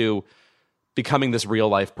into becoming this real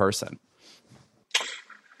life person.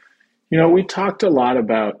 You know, we talked a lot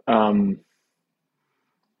about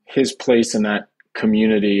his place in that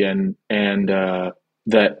community and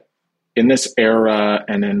that in this era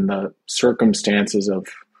and in the circumstances of,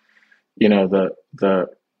 you know, the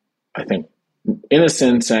I think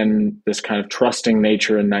innocence and this kind of trusting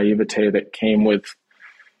nature and naivete that came with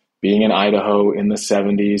being in Idaho in the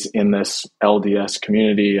 70s in this LDS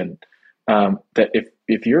community, and that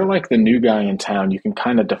if you're like the new guy in town, you can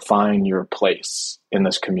kind of define your place in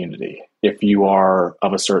this community if you are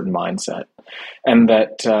of a certain mindset. And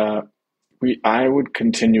that I would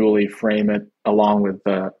continually frame it along with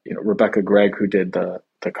Rebecca Gregg, who did the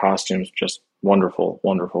costumes, just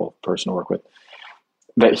wonderful person to work with,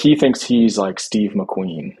 that he thinks he's like Steve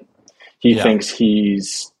McQueen. He thinks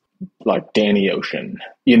he's like Danny Ocean,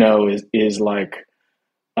 you know, is like,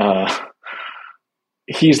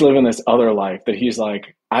 he's living this other life that he's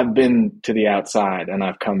like, I've been to the outside and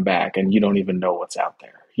I've come back and you don't even know what's out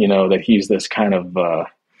there. You know, that he's this kind of,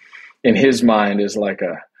 in his mind is like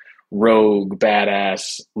a rogue,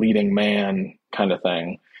 badass, leading man kind of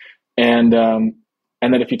thing. And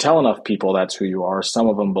that if you tell enough people that's who you are, some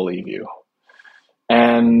of them believe you.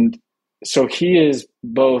 And so he is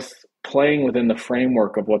both playing within the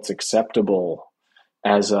framework of what's acceptable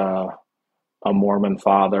as a Mormon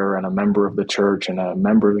father and a member of the church and a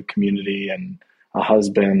member of the community and a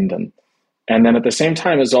husband. And then at the same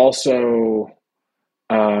time is also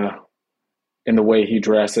in the way he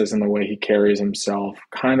dresses and the way he carries himself,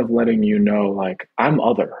 kind of letting you know, like, I'm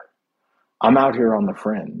other. I'm out here on the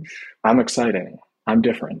fringe. I'm exciting. I'm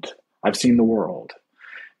different. I've seen the world.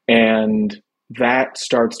 And that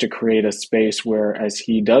starts to create a space where as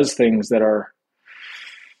he does things that are,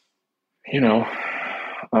 you know,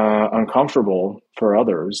 uncomfortable for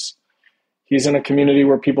others, he's in a community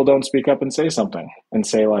where people don't speak up and say something and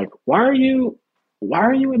say like, why are you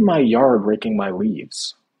in my yard raking my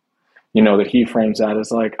leaves? You know, that he frames that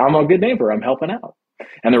as like, I'm a good neighbor, I'm helping out.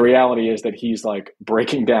 And the reality is that he's like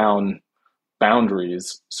breaking down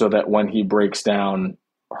boundaries so that when he breaks down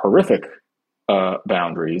horrific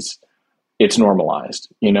boundaries, it's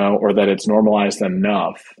normalized, you know, or that it's normalized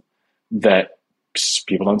enough that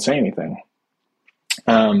people don't say anything.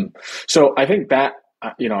 So I think that,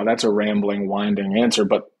 you know, that's a rambling, winding answer,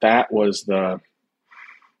 but that was the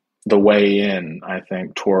way in, I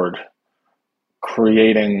think, toward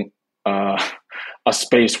creating a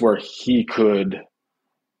space where he could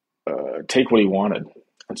take what he wanted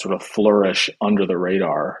and sort of flourish under the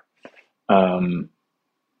radar in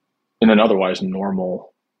an otherwise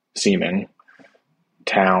normal seeming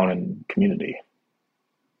town and community.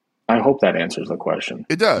 I hope that answers the question.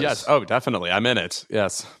 It does. Yes. Oh, definitely. I'm in it.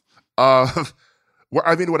 Yes. Well,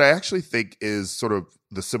 I mean, what I actually think is sort of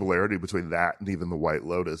the similarity between that and even The White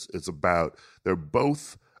Lotus is about they're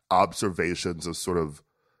both observations of sort of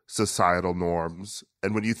societal norms.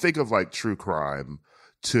 And when you think of like true crime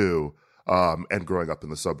too, and growing up in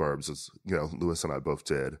the suburbs, as you know, Lewis and I both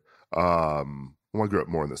did. Well, I grew up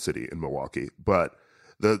more in the city in Milwaukee, but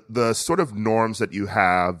the sort of norms that you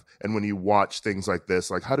have, and when you watch things like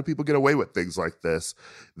this, like how do people get away with things like this?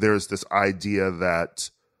 There's this idea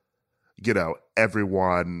that, you know,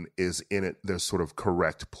 everyone is in it, their sort of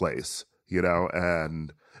correct place, you know,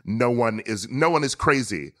 and no one is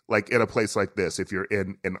crazy like in a place like this. If you're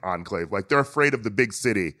in an enclave, like they're afraid of the big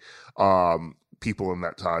city, people in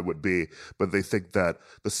that time would be, but they think that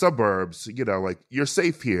the suburbs, you know, like you're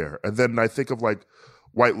safe here. And then I think of like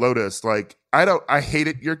White Lotus, like I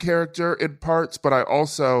hated your character in parts, but I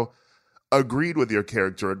also agreed with your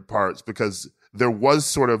character in parts because there was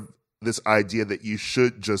sort of this idea that you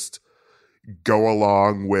should just go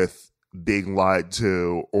along with being lied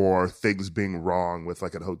to or things being wrong with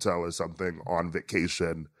like a hotel or something on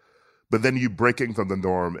vacation, but then you breaking from the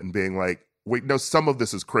norm and being like, wait, no, some of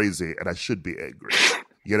this is crazy and I should be angry,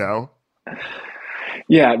 you know?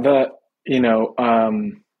 Yeah.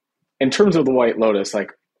 In terms of The White Lotus,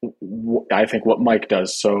 like I think what Mike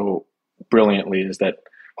does so brilliantly is that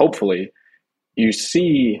hopefully you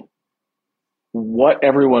see what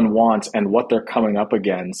everyone wants and what they're coming up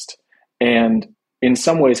against, and in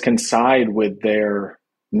some ways can side with their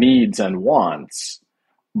needs and wants,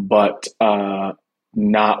 but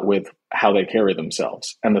not with how they carry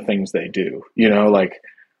themselves and the things they do. You know, like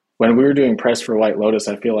when we were doing press for White Lotus,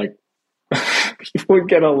 I feel like people would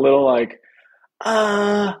get a little like,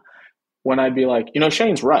 when I'd be like,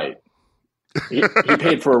 Shane's right. He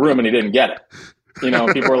paid for a room and he didn't get it.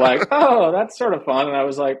 People were like, oh, that's sort of fun. And I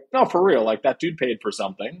was like, no, for real. Like, that dude paid for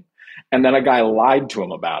something. And then a guy lied to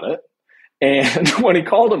him about it. And when he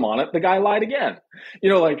called him on it, the guy lied again.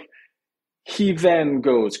 He then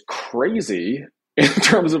goes crazy in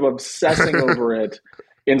terms of obsessing over it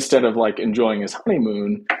instead of like enjoying his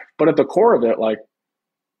honeymoon. But at the core of it, like,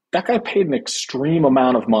 that guy paid an extreme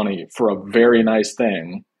amount of money for a very nice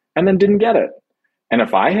thing and then didn't get it. And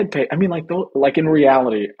if I had paid, like in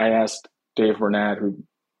reality, I asked Dave Burnett, who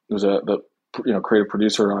was the creative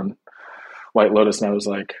producer on White Lotus, and I was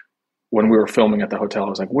like, when we were filming at the hotel, I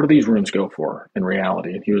was like, what do these rooms go for in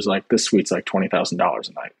reality? And he was like, this suite's like $20,000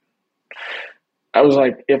 a night. I was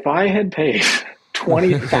like, if I had paid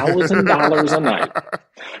 $20,000 a night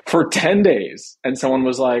for 10 days and someone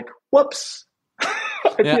was like, whoops,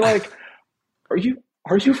 I'd be like, are you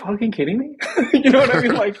fucking kidding me? You know what I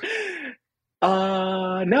mean? Like,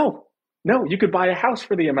 no, you could buy a house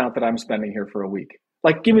for the amount that I'm spending here for a week.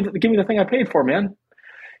 Like, give me the thing I paid for, man.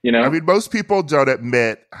 I mean, most people don't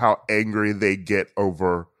admit how angry they get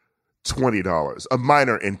over $20, a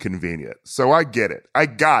minor inconvenience. So I get it. I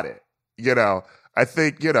got it. I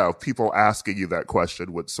think, people asking you that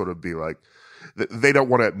question would sort of be like, they don't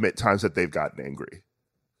want to admit times that they've gotten angry.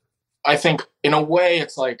 I think in a way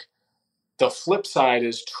it's like the flip side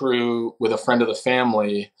is true with a friend of the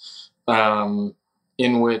family,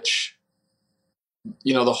 in which,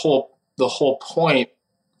 the whole point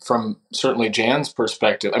from certainly Jan's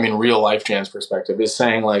perspective, I mean, real life Jan's perspective, is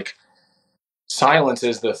saying like silence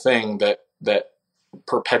is the thing that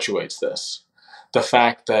perpetuates this. The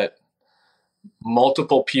fact that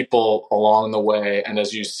multiple people along the way, and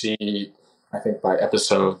as you see, I think by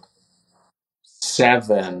episode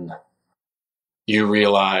 7, you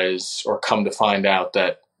realize or come to find out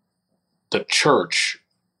that the church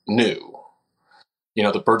knew.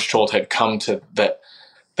 The Berchtold had come to that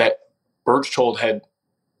Berchtold had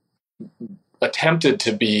attempted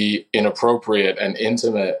to be inappropriate and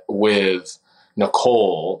intimate with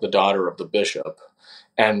Nicole, the daughter of the bishop,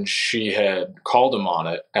 and she had called him on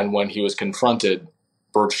it. And when he was confronted,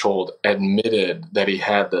 Berchtold admitted that he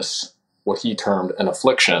had this, what he termed an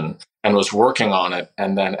affliction, and was working on it,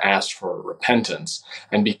 and then asked for repentance.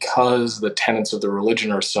 And because the tenets of the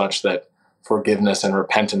religion are such that forgiveness and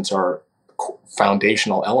repentance are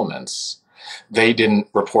foundational elements, they didn't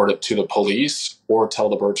report it to the police or tell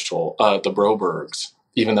the Brobergs,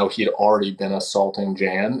 even though he'd already been assaulting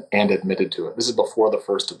Jan and admitted to it. This is before the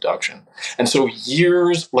first abduction. And so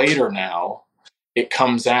years later now, it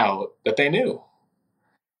comes out that they knew.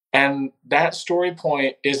 And that story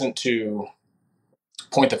point isn't to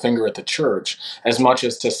point the finger at the church as much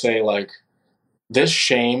as to say, like, this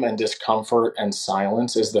shame and discomfort and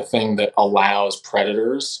silence is the thing that allows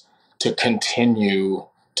predators to continue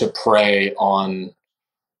to prey on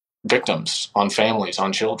victims, on families,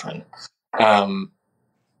 on children.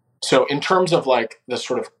 So in terms of like the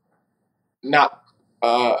sort of not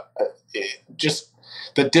just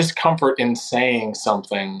the discomfort in saying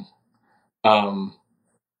something, on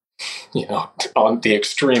the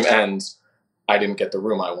extreme ends, I didn't get the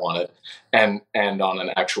room I wanted, and on an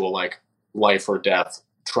actual like life or death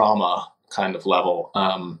trauma kind of level,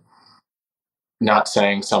 not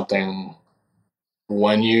saying something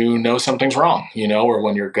when you know something's wrong, or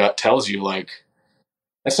when your gut tells you like,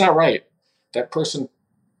 that's not right. That person,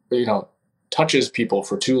 touches people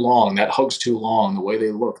for too long, that hugs too long, the way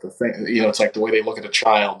they look, the thing, it's like the way they look at a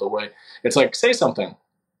child, the way it's like, say something,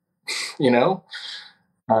 and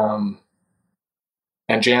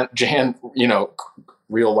Jan,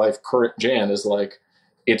 real life current Jan is like,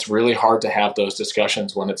 it's really hard to have those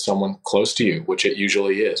discussions when it's someone close to you, which it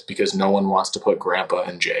usually is, because no one wants to put grandpa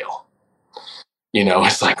in jail.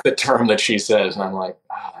 It's like the term that she says. And I'm like,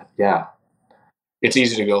 yeah, it's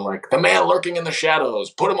easy to go like, the man lurking in the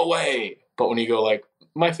shadows, put him away. But when you go like,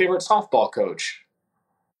 my favorite softball coach,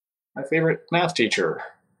 my favorite math teacher,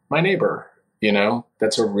 my neighbor,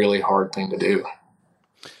 that's a really hard thing to do.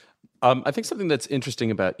 I think something that's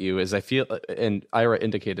interesting about you is I feel, and Ira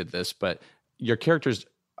indicated this, but your characters,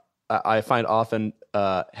 I find often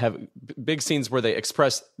have big scenes where they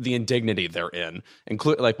express the indignity they're in,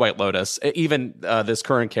 include like White Lotus, even this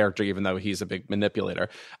current character, even though he's a big manipulator.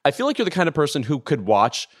 I feel like you're the kind of person who could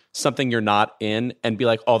watch something you're not in and be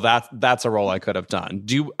like, oh, that's a role I could have done.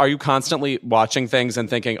 Are you constantly watching things and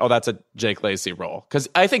thinking, oh, that's a Jake Lacy role? Because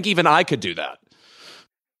I think even I could do that.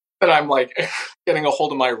 That I'm like getting a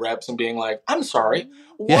hold of my reps and being like, I'm sorry,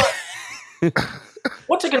 what? Yeah.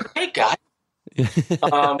 What's it going to take, guy?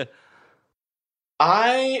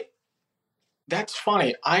 That's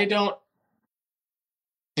funny.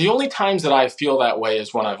 The only times that I feel that way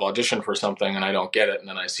is when I've auditioned for something and I don't get it, and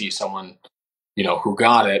then I see someone, who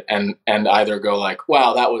got it, and either go like,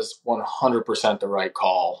 wow, that was 100% the right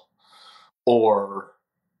call, or,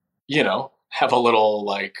 have a little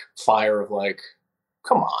like fire of like,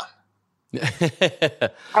 come on.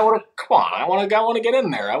 I want to get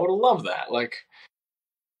in there. I would have loved that. Like,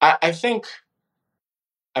 I think,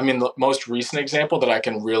 the most recent example that I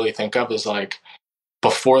can really think of is like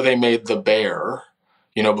before they made The Bear,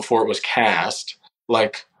 before it was cast,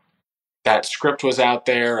 like that script was out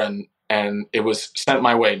there and it was sent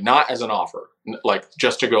my way, not as an offer, like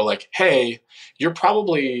just to go like, hey, you're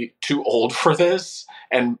probably too old for this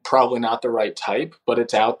and probably not the right type, but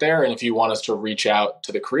it's out there. And if you want us to reach out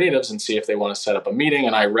to the creatives and see if they want to set up a meeting.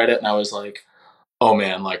 And I read it and I was like, oh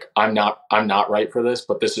man, like I'm not right for this,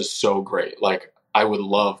 but this is so great. Like I would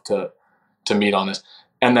love to meet on this.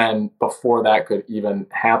 And then before that could even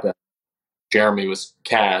happen, Jeremy was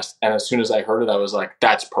cast. And as soon as I heard it, I was like,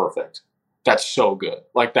 that's perfect. That's so good.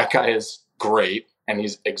 Like that guy is great and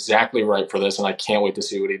he's exactly right for this. And I can't wait to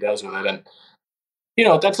see what he does with it. And,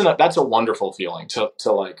 that's a wonderful feeling to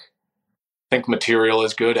like think material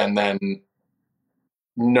is good and then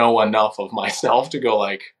know enough of myself to go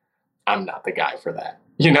like, I'm not the guy for that.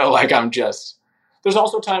 Like there's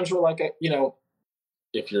also times where like,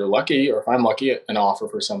 if you're lucky or if I'm lucky, an offer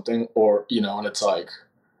for something or, and it's like,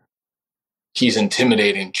 he's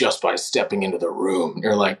intimidating just by stepping into the room.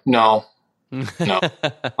 You're like, no,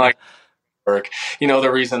 like, work.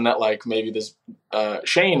 The reason that like maybe this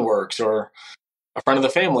Shane works or a friend of the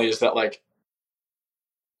family is that like,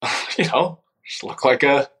 just look like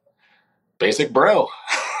a basic bro.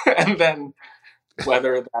 And then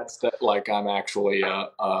whether that's that like I'm actually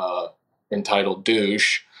a entitled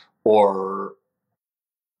douche or,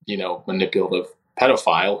 manipulative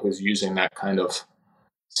pedophile who's using that kind of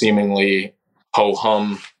seemingly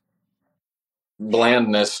ho-hum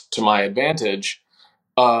blandness to my advantage,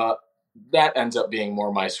 that ends up being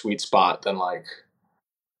more my sweet spot than like,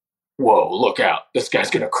 whoa, look out, this guy's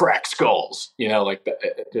gonna crack skulls. Like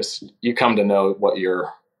it just you come to know what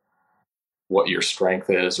your strength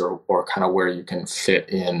is or kind of where you can fit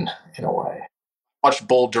in a way. I watched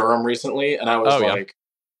Bull Durham recently and I was like,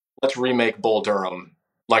 let's remake Bull Durham.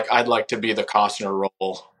 Like I'd like to be the Costner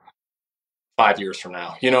role 5 years from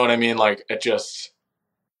now. You know what I mean? Like it just,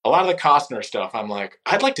 a lot of the Costner stuff, I'm like,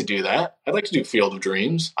 I'd like to do that. I'd like to do Field of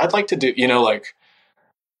Dreams. I'd like to do, like,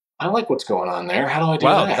 I like what's going on there. How do I do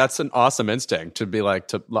that? Wow, that's an awesome instinct to be like,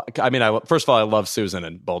 first of all, I love Susan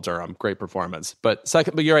and Bull Durham. Great performance. But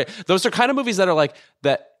second, but you're right. Those are kind of movies that are like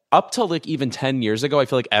that up till like even 10 years ago, I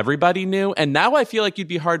feel like everybody knew. And now I feel like you'd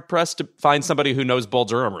be hard pressed to find somebody who knows Bull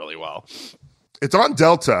Durham really well. It's on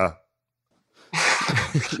Delta.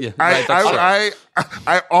 Yeah, I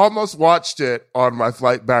almost watched it on my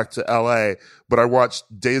flight back to LA, but I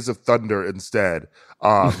watched Days of Thunder instead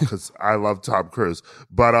because I love Tom Cruise.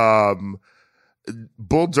 But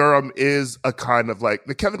Bull Durham is a kind of like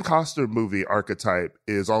the Kevin Costner movie archetype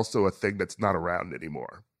is also a thing that's not around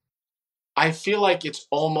anymore. I feel like it's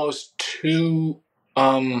almost too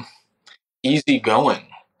easygoing.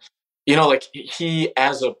 Like he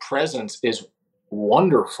as a presence is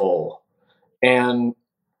wonderful. And,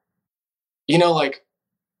 like,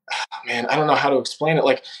 man, I don't know how to explain it.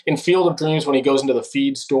 Like in Field of Dreams, when he goes into the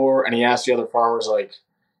feed store and he asks the other farmers, like,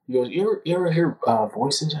 he goes, you ever hear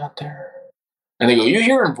voices out there? And they go, you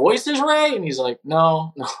hearing voices, Ray? And he's like,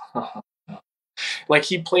 no. Like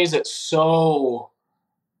he plays it so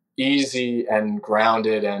easy and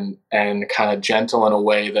grounded and kind of gentle in a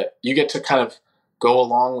way that you get to kind of go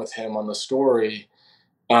along with him on the story.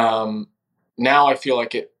 Now I feel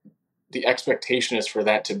like the expectation is for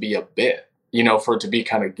that to be a bit, for it to be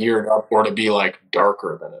kind of geared up or to be like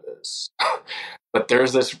darker than it is. But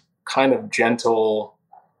there's this kind of gentle,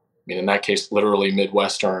 in that case, literally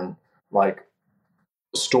Midwestern, like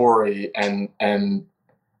story and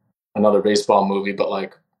another baseball movie, but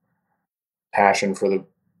like passion for the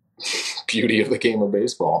beauty of the game of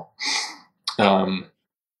baseball. I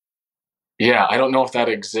don't know if that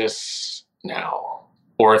exists now.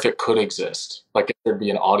 Or if it could exist, like if there'd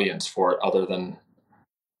be an audience for it other than,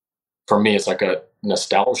 for me, it's like a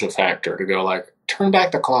nostalgia factor to go like, turn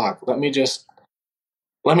back the clock. Let me live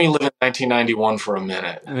in 1991 for a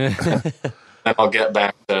minute. And I'll get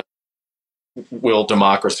back to will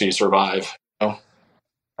democracy survive?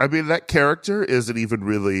 That character isn't even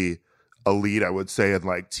really a lead, I would say, in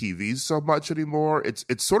like TV so much anymore.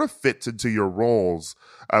 It sort of fits into your roles,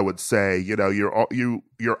 I would say.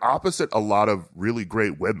 You're opposite a lot of really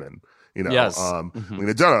great women. You know, Yes.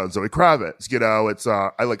 Lena Dunham, Zoe Kravitz. You know, it's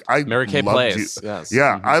I Mary Kay loved Place. you. Yes.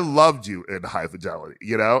 Yeah, I loved you in High Fidelity.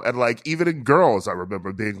 You know, and like even in Girls, I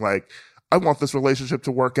remember being like, I want this relationship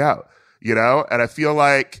to work out. You know, and I feel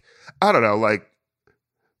like I don't know, like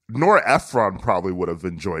Nora Ephron probably would have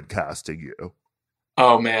enjoyed casting you.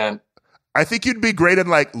 Oh man, I think you'd be great in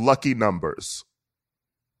like Lucky Numbers.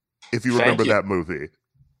 If you remember that movie.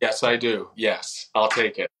 Yes, I do. Yes, I'll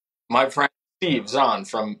take it. My friend Steve Zahn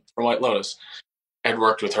from White Lotus had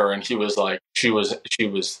worked with her, and he was like, she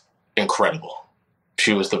was incredible.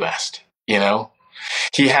 She was the best. You know,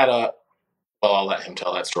 he had a. Well, I'll let him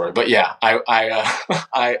tell that story. But yeah, I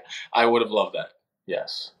would have loved that.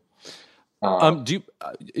 Yes. Do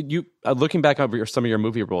you looking back over some of your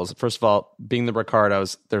movie roles? First of all, being the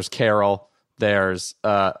Ricardos, there's Carol, there's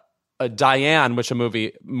Diane, which a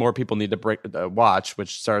movie more people need to watch,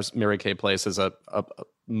 which stars Mary Kay Place as a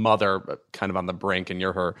mother kind of on the brink, and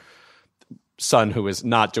you're her son who is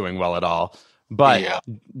not doing well at all. But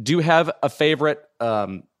do you have a favorite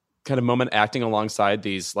kind of moment acting alongside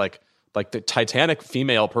these like the Titanic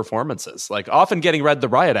female performances, like often getting read the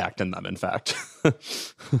riot act in them, in fact?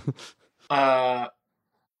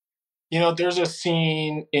 You know, there's a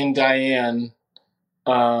scene in Diane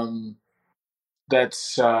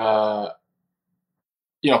that's you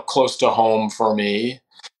know, close to home for me,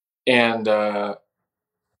 and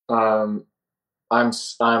I'm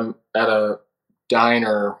at a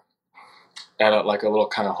diner at a little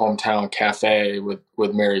kind of hometown cafe with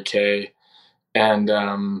Mary Kay, and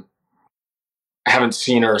I haven't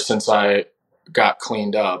seen her since I got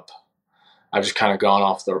cleaned up. I've just kind of gone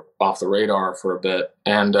off the radar for a bit,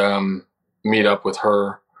 and meet up with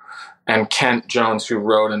her. And Kent Jones, who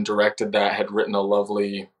wrote and directed that, had written a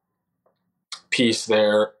lovely piece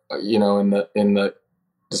there, you know, in the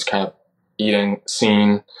this kind of eating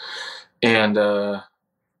scene, and I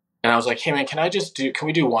was like, hey man, can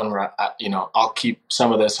we do one where I'll keep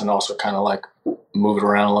some of this and also kind of like move it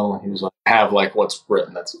around a little? And he was like, have like what's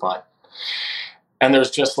written, that's fine. And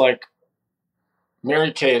there's just like,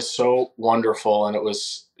 Mary Kay is so wonderful, and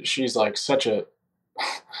she's like such a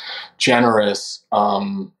generous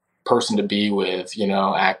person to be with, you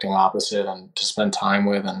know, acting opposite and to spend time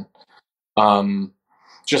with, and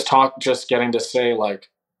just getting to say, like,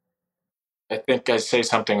 I think I say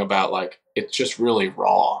something about like, it's just really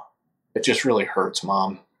raw. It just really hurts,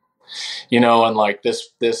 Mom. You know, and like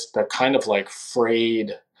the kind of like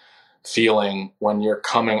frayed feeling when you're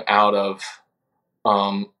coming out of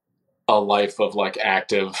a life of like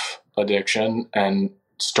active addiction and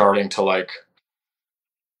starting to like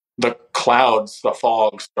the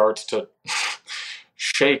fog starts to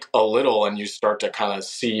shake a little, and you start to kind of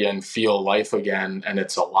see and feel life again. And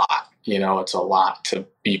it's a lot, you know, it's a lot to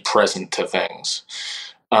be present to things.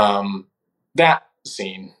 That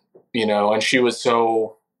scene, you know, and she was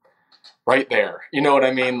so right there, you know what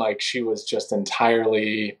I mean? Like she was just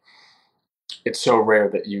entirely, it's so rare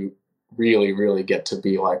that you really, really get to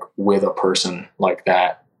be like with a person like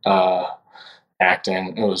that,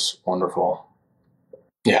 acting. It was wonderful.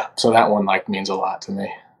 Yeah. So that one like means a lot to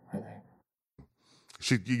me, I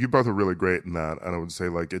think. You both are really great in that. And I would say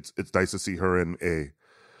like, it's nice to see her in a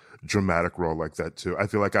dramatic role like that too. I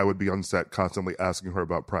feel like I would be on set constantly asking her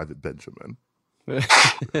about Private Benjamin.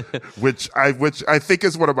 which I think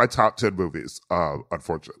is one of my top 10 movies,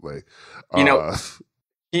 unfortunately. You know,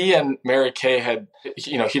 he and Mary Kay had,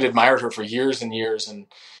 you know, he'd admired her for years and years,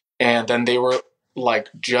 and then they were like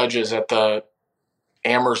judges at the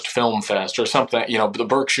Amherst Film Fest or something, you know, the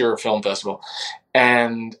Berkshire Film Festival.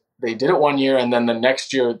 And they did it one year, and then the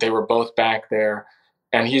next year they were both back there,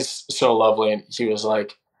 and he's so lovely. And he was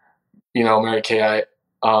like, you know, Mary Kay,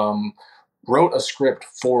 I wrote a script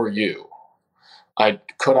for you.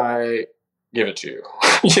 Could I give it to you?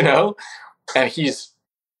 You know? And he's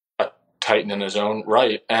a titan in his own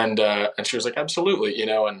right. And she was like, absolutely, you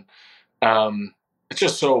know, and it's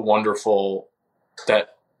just so wonderful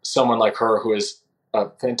that someone like her, who is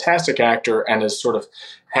a fantastic actor and has sort of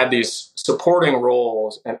had these supporting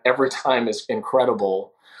roles and every time is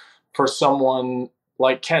incredible, for someone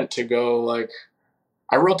like Kent to go like,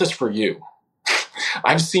 I wrote this for you.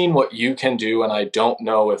 I've seen what you can do, and I don't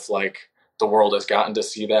know if like the world has gotten to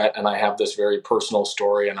see that, and I have this very personal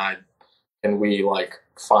story, and we like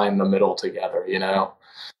find the middle together, you know?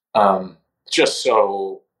 Just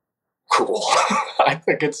so cool. I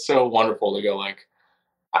think it's so wonderful to go like,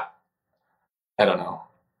 I don't know.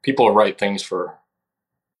 People write things for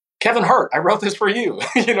Kevin Hart. I wrote this for you.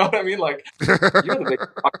 You know what I mean? Like, you're the biggest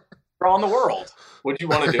draw in the world. Would you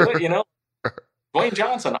want to do it? You know, Dwayne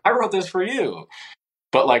Johnson, I wrote this for you.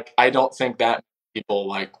 But like, I don't think that people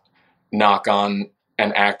like knock on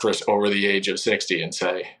an actress over the age of 60 and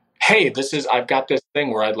say, hey, I've got this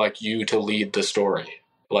thing where I'd like you to lead the story.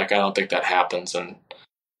 Like, I don't think that happens. And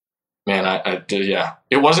man, I did. Yeah.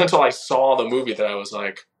 It wasn't until I saw the movie that I was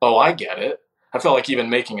like, oh, I get it. I felt like even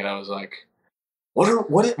making it, I was like, what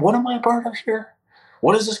am I a part of here?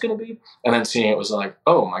 What is this going to be? And then seeing it was like,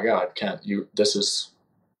 oh my God, Kent, this is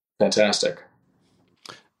fantastic.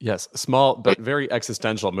 Yes. Small, but very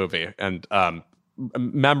existential movie. And,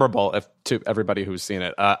 memorable to everybody who's seen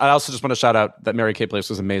it. I also just want to shout out that Mary Kay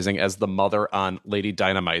Place was amazing as the mother on Lady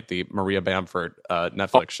Dynamite, the Maria Bamford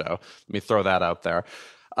Netflix show. Let me throw that out there.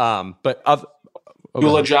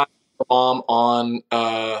 Eulogize her mom on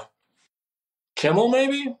Kimmel,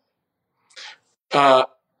 maybe?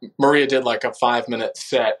 Maria did like a 5-minute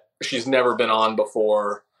set. She's never been on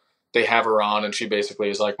before. They have her on, and she basically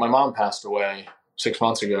is like, my mom passed away 6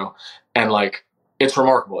 months ago. And like, it's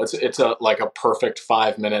remarkable. It's a perfect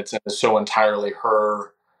 5 minutes, and it's so entirely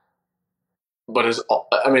her. But it's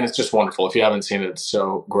just wonderful. If you haven't seen it, it's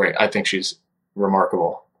so great. I think she's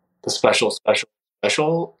remarkable. The special is that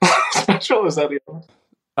the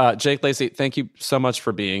other? Jake Lacy, thank you so much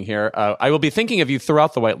for being here. I will be thinking of you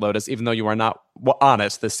throughout The White Lotus, even though you are not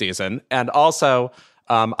honest this season. And also,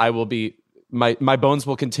 I will be my bones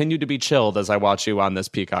will continue to be chilled as I watch you on this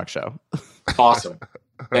Peacock show. Awesome.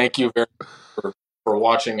 Thank you very much for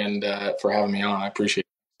watching and for having me on. I appreciate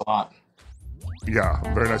it a lot. Yeah,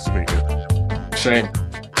 very nice to meet you. Shame.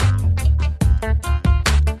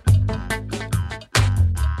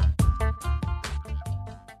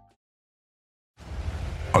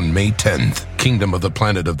 On May 10th, Kingdom of the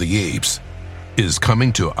Planet of the Apes is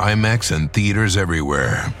coming to IMAX and theaters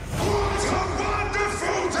everywhere.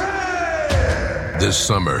 This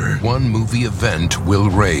summer, one movie event will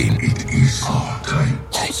reign. It is our time.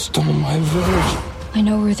 They stole my village. I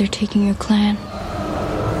know where they're taking your clan.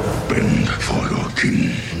 Bend for your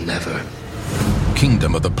king. Never.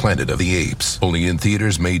 Kingdom of the Planet of the Apes. Only in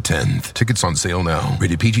theaters May 10th. Tickets on sale now.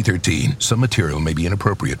 Rated PG-13. Some material may be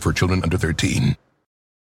inappropriate for children under 13.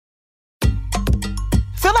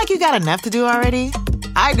 Feel like you got enough to do already?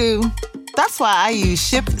 I do. That's why I use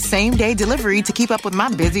Shipt same-day delivery to keep up with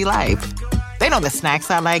my busy life. They know the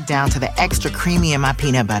snacks I like down to the extra creamy in my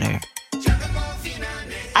peanut butter.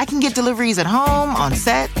 I can get deliveries at home, on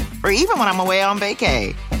set, or even when I'm away on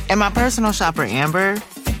vacay. And my personal shopper, Amber,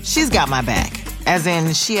 she's got my back. As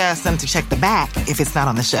in, she asks them to check the back if it's not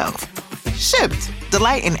on the shelf. Shipt.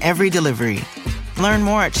 Delight in every delivery. Learn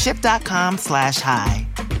more at shipt.com/hi.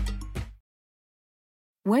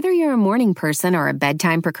 Whether you're a morning person or a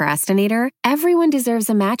bedtime procrastinator, everyone deserves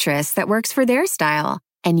a mattress that works for their style.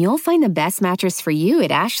 And you'll find the best mattress for you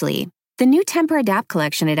at Ashley. The new Tempur-Adapt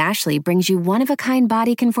collection at Ashley brings you one-of-a-kind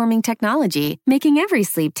body-conforming technology, making every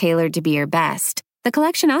sleep tailored to be your best. The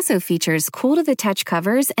collection also features cool-to-the-touch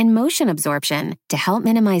covers and motion absorption to help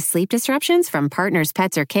minimize sleep disruptions from partners,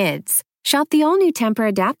 pets, or kids. Shop the all-new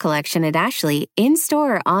Tempur-Adapt collection at Ashley,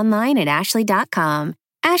 in-store or online at ashley.com.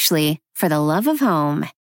 Ashley, for the love of home.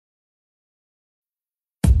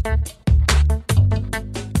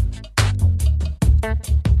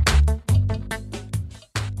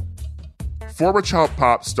 Former child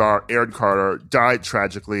pop star Aaron Carter died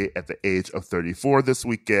tragically at the age of 34 this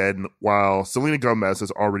weekend, while Selena Gomez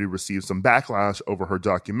has already received some backlash over her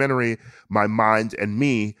documentary, My Mind and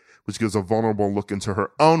Me, which gives a vulnerable look into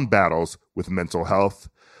her own battles with mental health.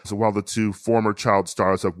 So while the two former child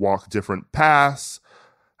stars have walked different paths,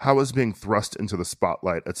 how has being thrust into the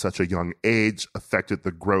spotlight at such a young age affected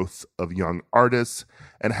the growth of young artists,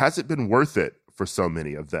 and has it been worth it for so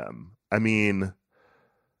many of them? I mean,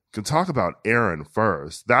 can talk about Aaron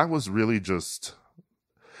first. That was really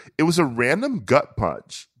it was a random gut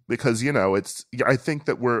punch because, I think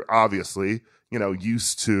that we're obviously,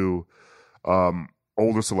 used to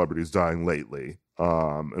older celebrities dying lately.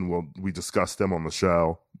 And we discussed them on the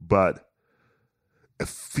show, but it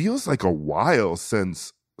feels like a while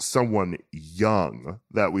since someone young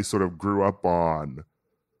that we sort of grew up on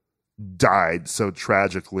died so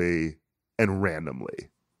tragically and randomly.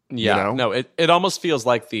 Yeah, no, it almost feels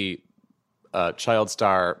like the child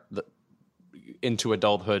star into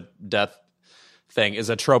adulthood death thing is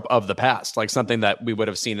a trope of the past, like something that we would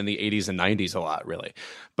have seen in the 80s and 90s a lot, really.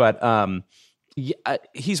 But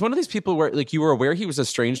he's one of these people where like you were aware he was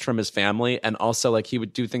estranged from his family, and also like he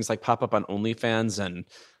would do things like pop up on OnlyFans, and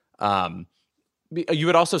you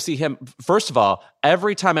would also see him, first of all,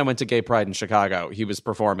 every time I went to Gay Pride in Chicago, he was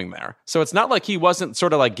performing there. So it's not like he wasn't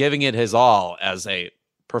sort of like giving it his all as a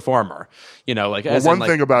performer, as one in, like,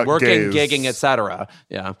 thing about working, gays, gigging, etc.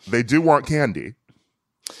 Yeah, they do want candy,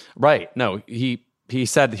 right? No, he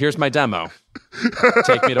said, "Here's my demo.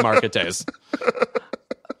 Take me to Market Days."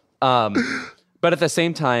 But at the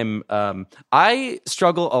same time, I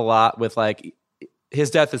struggle a lot with like his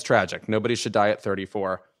death is tragic. Nobody should die at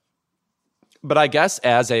 34. But I guess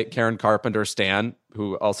as a Karen Carpenter stan,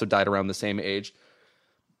 who also died around the same age,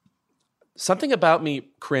 something about me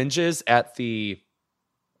cringes at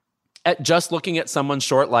just looking at someone's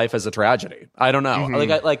short life as a tragedy. I don't know.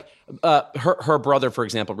 Mm-hmm. Her brother, for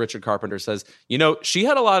example, Richard Carpenter, says, she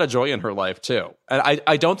had a lot of joy in her life too. And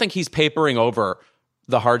I don't think he's papering over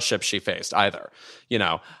the hardships she faced either.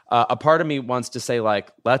 A part of me wants to say,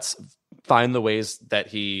 like, let's find the ways that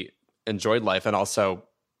he enjoyed life and also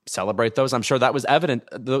celebrate those. I'm sure that was evident.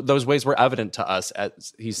 Those ways were evident to us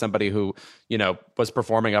as he's somebody who, was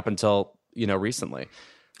performing up until, recently.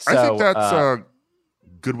 So, I think that's a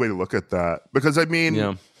good way to look at that, because I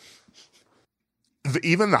mean,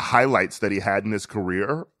 even the highlights that he had in his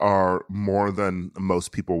career are more than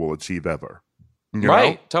most people will achieve ever.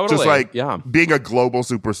 Right, totally. Just like being a global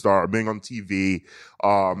superstar, being on TV,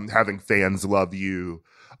 having fans love you,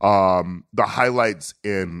 the highlights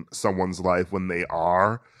in someone's life when they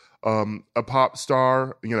are a pop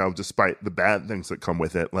star, despite the bad things that come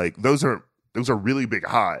with it, like those are really big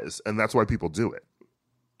highs, and that's why people do it.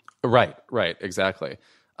 Right, exactly.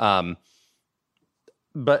 But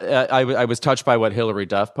I was touched by what Hilary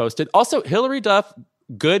Duff posted. Also, Hilary Duff,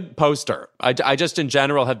 good poster. I just in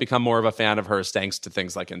general have become more of a fan of hers thanks to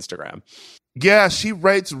things like Instagram. Yeah, she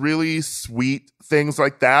writes really sweet things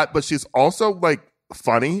like that, but she's also like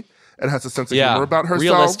funny and has a sense of humor about herself.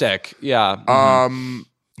 Realistic. Yeah. Mm-hmm.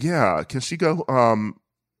 Yeah. Can she go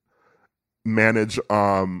manage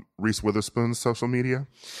Reese Witherspoon's social media?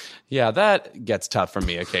 Yeah, that gets tough for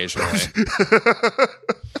me occasionally.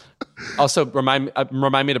 Also, remind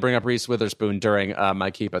me to bring up Reese Witherspoon during my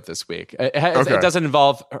Keep It this week. It doesn't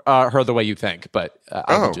involve her the way you think, but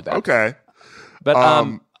I can do that. Okay.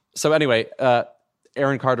 But so anyway,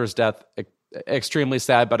 Aaron Carter's death, extremely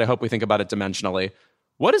sad, but I hope we think about it dimensionally.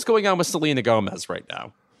 What is going on with Selena Gomez right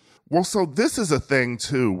now? Well, so this is a thing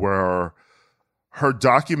too, where her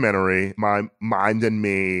documentary, My Mind and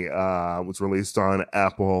Me, was released on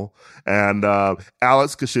Apple, and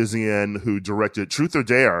Alex Kashizian, who directed Truth or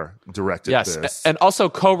Dare, directed this. And also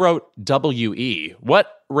co-wrote W.E.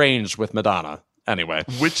 What range with Madonna, anyway?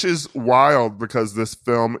 Which is wild, because this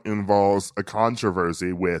film involves a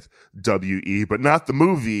controversy with W.E., but not the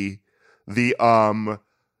movie, the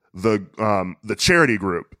charity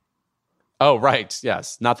group. Oh, right.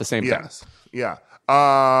 Yes. Not the same thing. Yes. Yeah.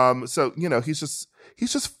 So, he's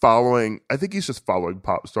just following, I think he's just following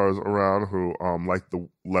pop stars around who like the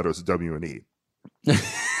letters W and E.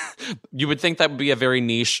 You would think that would be a very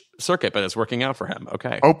niche circuit, but it's working out for him.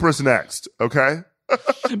 Okay. Oprah's next. Okay.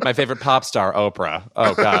 My favorite pop star, Oprah.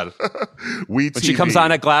 Oh, God. When she comes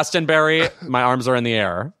on at Glastonbury, my arms are in the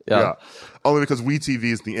air. Yeah. Only because WeTV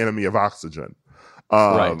is the enemy of oxygen.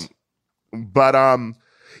 Right. But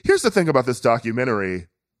here's the thing about this documentary.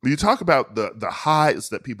 You talk about the highs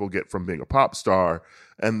that people get from being a pop star,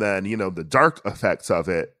 and then, the dark effects of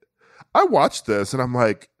it. I watched this and I'm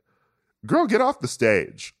like, girl, get off the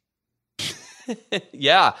stage.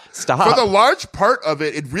 Yeah, stop. For the large part of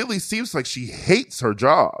it, it really seems like she hates her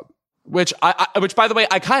job. Which by the way,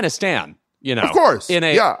 I kind of stan, Of course.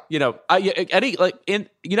 How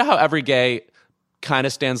every gay kind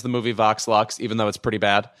of stands the movie Vox Lux, even though it's pretty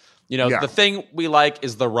bad. The thing we like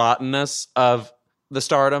is the rottenness of the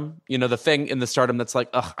stardom, the thing in the stardom that's like,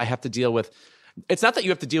 ugh, I have to deal with. It's not that you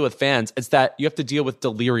have to deal with fans. It's that you have to deal with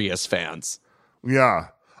delirious fans. Yeah.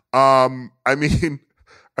 I mean,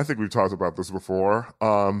 I think we've talked about this before.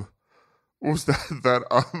 What was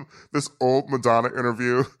that this old Madonna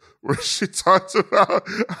interview where she talked about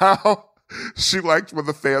how she liked when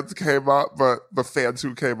the fans came up, but the fans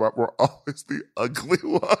who came up were always the ugly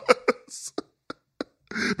ones.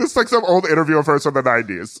 This is like some old interview of hers from the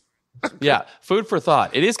 90s. Yeah, food for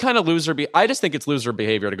thought. It is kind of I just think it's loser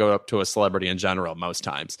behavior to go up to a celebrity in general most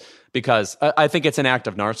times, because I think it's an act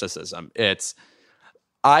of narcissism. It's,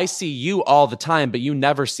 I see you all the time, but you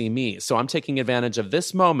never see me. So I'm taking advantage of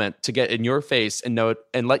this moment to get in your face and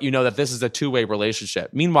let you know that this is a two-way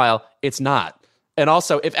relationship. Meanwhile, it's not. And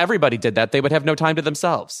also, if everybody did that, they would have no time to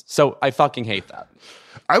themselves. So I fucking hate that.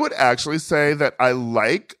 I would actually say that I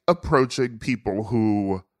like approaching people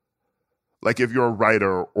who, like, if you're a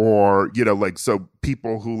writer or, so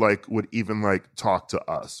people who would even talk to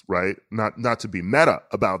us, right? Not to be meta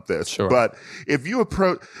about this, sure. But if you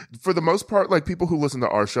approach, for the most part, people who listen to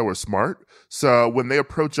our show are smart. So when they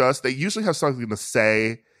approach us, they usually have something to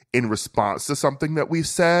say in response to something that we've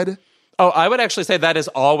said. Oh, I would actually say that is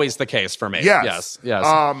always the case for me. Yes.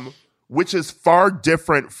 Which is far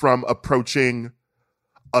different from approaching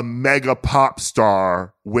a mega pop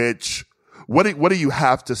star, which what do you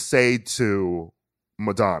have to say to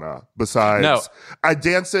Madonna besides I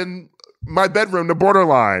dance in my bedroom to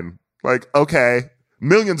Borderline? Like, okay,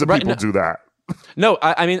 millions of people do that. No,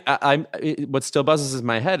 I mean, what still buzzes in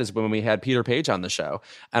my head is when we had Peter Page on the show,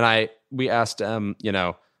 and we asked,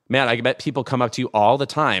 man, I bet people come up to you all the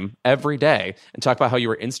time, every day, and talk about how you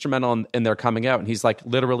were instrumental in their coming out. And he's like,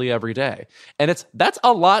 literally every day. And that's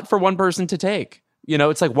a lot for one person to take.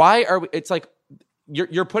 It's like, why are we, it's like,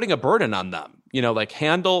 you're putting a burden on them, like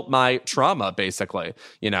handle my trauma, basically,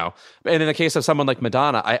 And in the case of someone like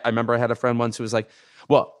Madonna, I remember I had a friend once who was like,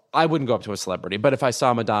 well, I wouldn't go up to a celebrity, but if I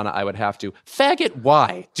saw Madonna, I would have to. Faggot,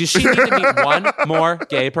 why? Does she need to meet one more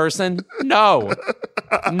gay person? No.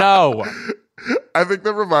 I think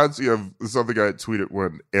that reminds me of something I tweeted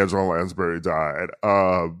when Angela Lansbury died.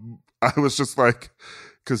 I was just like,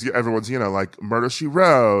 because everyone's, like Murder, She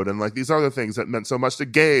Wrote and like these other things that meant so much to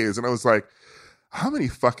gays. And I was like, how many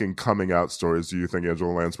fucking coming out stories do you think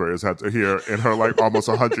Angela Lansbury has had to hear in her like almost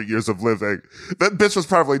 100 years of living? That bitch was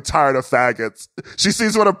probably tired of faggots. She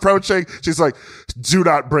sees one approaching. She's like, do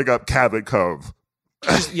not bring up Cabot Cove.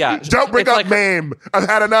 Yeah. Don't bring up like, Mame. I've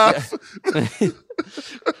had enough. Yeah.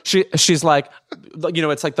 She's like,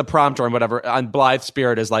 it's like the prompter and whatever on Blithe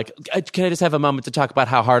Spirit is like, can I just have a moment to talk about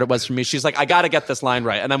how hard it was for me? She's like, I got to get this line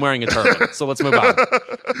right. And I'm wearing a turban. So let's move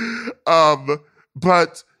on.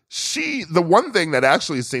 But the one thing that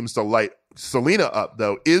actually seems to light Selena up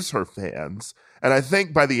though is her fans. And I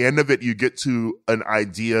think by the end of it, you get to an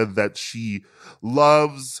idea that she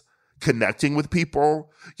loves connecting with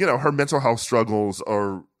people. Her mental health struggles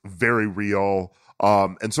are very real.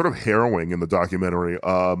 And sort of harrowing in the documentary.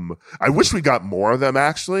 I wish we got more of them,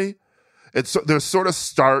 actually. There sort of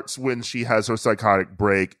starts when she has her psychotic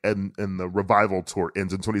break and the revival tour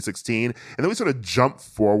ends in 2016. And then we sort of jump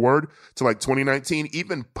forward to like 2019,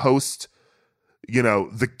 even post,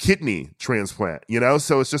 the kidney transplant,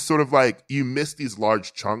 So it's just sort of like you miss these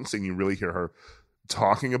large chunks and you really hear her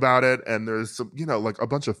talking about it. And there's some, like a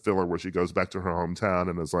bunch of filler where she goes back to her hometown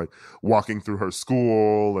and is like walking through her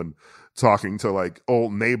school and talking to like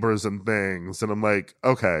old neighbors and things. And I'm like,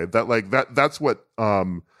 okay, that's what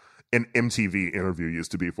an MTV interview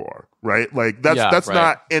used to be for, right? Like that's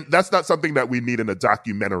not something that we need in a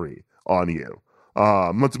documentary on you.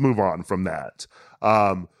 Let's move on from that.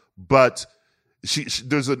 But she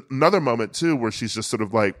there's another moment too where she's just sort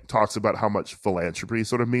of like talks about how much philanthropy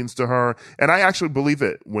sort of means to her. And I actually believe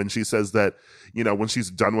it when she says that, when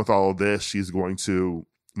she's done with all of this, she's going to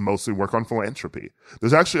mostly work on philanthropy.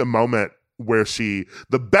 There's actually a moment where the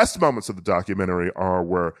best moments of the documentary are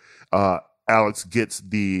where Alex gets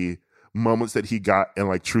the moments that he got in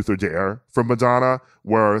like Truth or Dare from Madonna,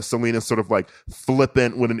 where Selena's sort of like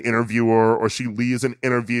flippant with an interviewer, or she leaves an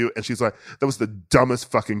interview and she's like, that was the dumbest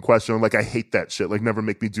fucking question. Like, I hate that shit. Like, never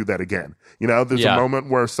make me do that again. There's a moment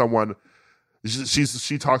where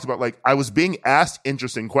she talks about like, I was being asked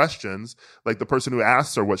interesting questions, like the person who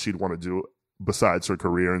asks her what she'd want to do besides her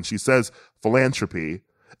career, and she says philanthropy,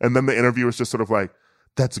 and then the interviewer's just sort of like,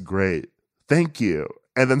 that's great, thank you.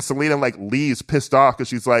 And then Selena like leaves pissed off because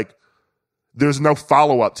she's like, there's no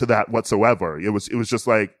follow-up to that whatsoever. It was just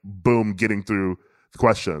like boom, getting through the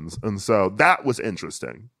questions. And so that was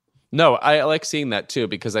interesting. No, I like seeing that too,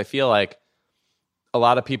 because I feel like a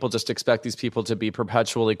lot of people just expect these people to be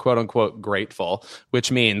perpetually quote unquote grateful,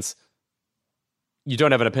 which means you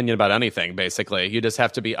don't have an opinion about anything, basically. You just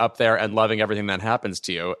have to be up there and loving everything that happens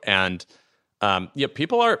to you. And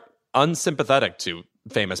people are unsympathetic to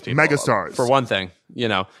famous people. Megastars. For one thing,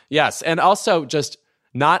 Yes. And also just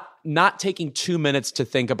not taking 2 minutes to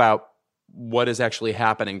think about what is actually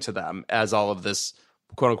happening to them as all of this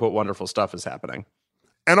quote unquote wonderful stuff is happening.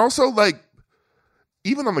 And also, like,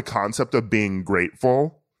 even on the concept of being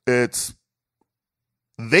grateful, they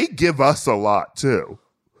give us a lot too.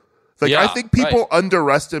 Like, I think people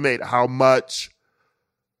underestimate how much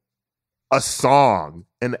a song,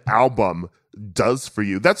 an album does for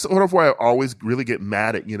you. That's sort of why I always really get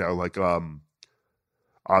mad at, like,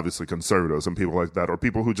 obviously conservatives and people like that, or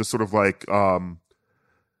people who just sort of like,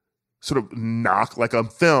 sort of knock like a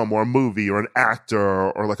film or a movie or an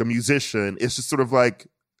actor or like a musician. It's just sort of like,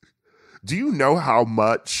 do you know how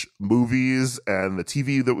much movies and the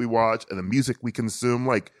TV that we watch and the music we consume,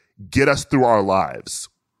 like, get us through our lives?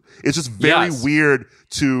 It's just very weird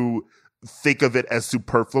to think of it as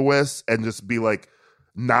superfluous and just be like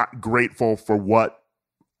not grateful for what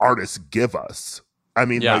artists give us. I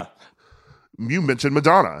mean, like you mentioned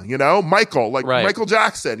Madonna, you know, Michael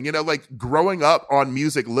Jackson, you know, like growing up on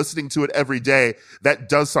music, listening to it every day, that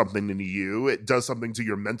does something to you. It does something to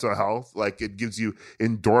your mental health. Like it gives you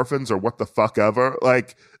endorphins or what the fuck ever.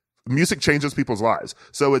 Like music changes people's lives.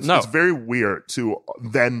 So it's very weird to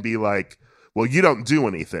then be like, well, you don't do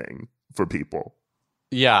anything for people.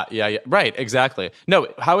 Yeah. Right, exactly. No,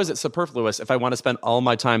 how is it superfluous if I want to spend all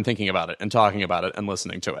my time thinking about it and talking about it and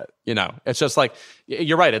listening to it? You know, it's just like,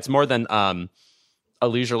 you're right. It's more than a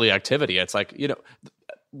leisurely activity. It's like, you know,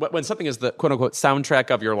 when something is the quote unquote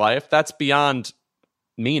soundtrack of your life, that's beyond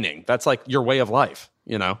meaning. That's like your way of life,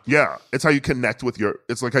 you know? Yeah. It's how you connect with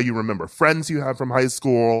it's like how you remember friends you have from high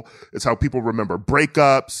school. It's how people remember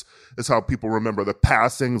breakups. It's how people remember the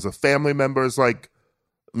passings of family members. Like,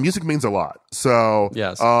 music means a lot. So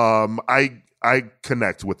yes. I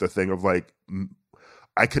connect with the thing of like,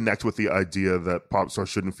 I connect with the idea that pop stars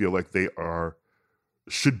shouldn't feel like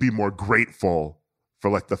should be more grateful for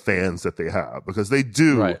like the fans that they have, because they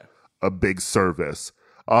do a big service.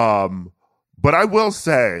 But I will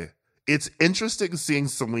say it's interesting seeing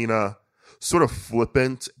Selena sort of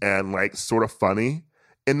flippant and like sort of funny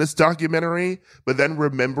in this documentary, but then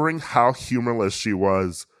remembering how humorless she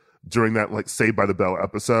was during that like Saved by the Bell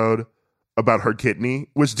episode about her kidney,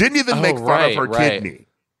 which didn't even make fun of her kidney.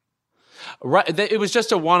 Right. It was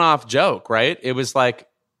just a one-off joke, right? It was like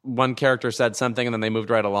one character said something and then they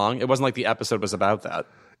moved right along. It wasn't like the episode was about that.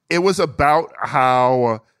 It was about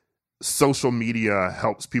how social media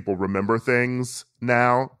helps people remember things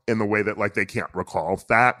now in the way that like they can't recall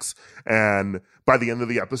facts. And by the end of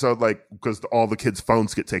the episode, like, because all the kids'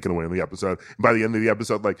 phones get taken away in the episode, by the end of the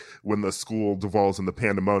episode, like when the school devolves into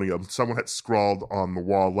pandemonium, someone had scrawled on the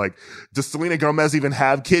wall, like, does Selena Gomez even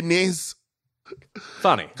have kidneys?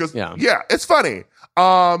 Funny. Yeah, it's funny.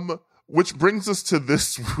 Which brings us to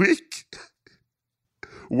this week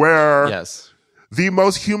where the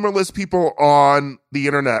most humorless people on the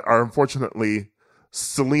internet are unfortunately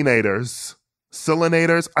Selenators.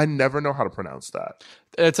 Selenators? I never know how to pronounce that.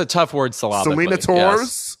 It's a tough word syllabically.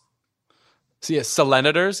 Selenators? Yes. So,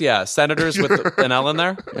 Selenators? Yeah. Senators with an L in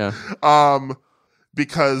there? Yeah.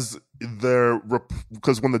 Because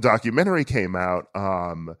when the documentary came out,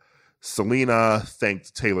 Selena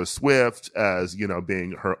thanked Taylor Swift as, you know,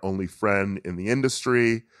 being her only friend in the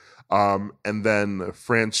industry. And then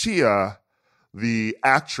Francia, the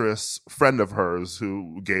actress friend of hers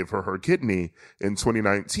who gave her kidney in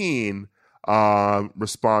 2019,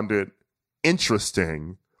 responded,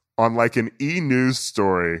 interesting, on like an E! News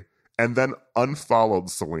story, and then unfollowed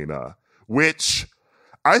Selena, which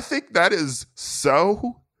I think that's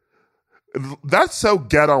so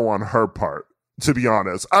ghetto on her part, to be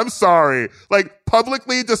honest. I'm sorry. Like,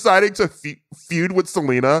 publicly deciding to feud with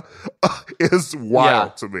Selena is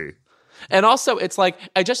wild to me. And also, it's like,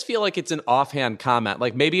 I just feel like it's an offhand comment.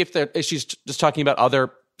 Like, maybe if she's just talking about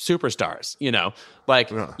other superstars, you know,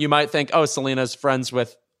 like you might think, oh, Selena's friends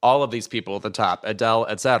with all of these people at the top, Adele,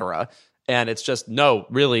 etc. And it's just, no,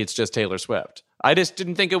 really, it's just Taylor Swift. I just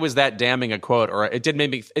didn't think it was that damning a quote, or it did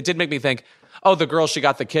make me think, oh, the girl she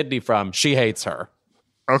got the kidney from, she hates her.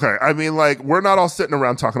 Okay, I mean, like, we're not all sitting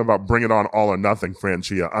around talking about Bring It On All or Nothing,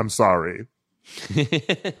 Francia. I'm sorry.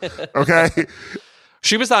 Okay?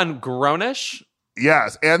 She was on Grownish?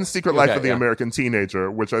 Yes, and Secret Life of the American Teenager,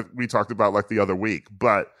 which we talked about like the other week.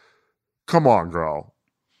 But come on, girl.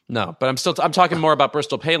 No, but I'm talking more about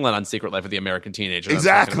Bristol Palin on Secret Life of the American Teenager.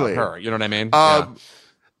 Exactly. Her, you know what I mean?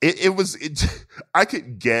 I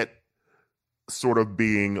could get sort of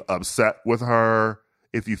being upset with her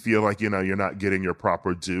if you feel like, you know, you're not getting your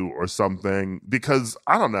proper due or something, because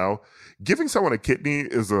I don't know, giving someone a kidney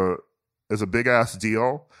is a big ass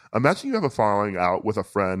deal. Imagine you have a falling out with a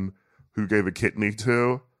friend who gave a kidney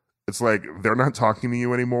to. It's like they're not talking to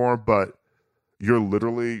you anymore, but you're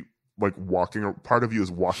literally like part of you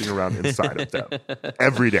is walking around inside of them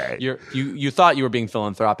every day. You thought you were being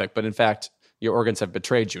philanthropic, but in fact, your organs have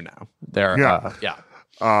betrayed you now.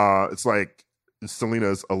 It's like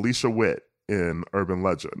Selena's Alicia Witt in Urban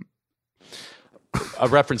Legend. A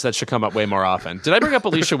reference that should come up way more often. Did I bring up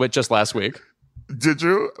Alicia Witt just last week? Did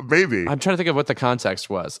you? Maybe. I'm trying to think of what the context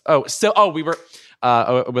was. We were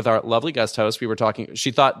with our lovely guest host. We were talking.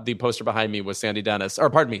 She thought the poster behind me was Sandy Dennis, or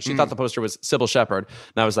pardon me, she thought the poster was Sybil Shepherd,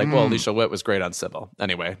 and I was like, well, Alicia Witt was great on Sybil.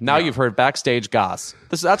 Anyway, now you've heard backstage goss.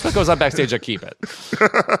 That's what goes on backstage at Keep It.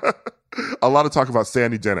 A lot of talk about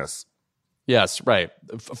Sandy Dennis. Yes, right.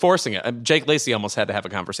 Forcing it. Jake Lacey almost had to have a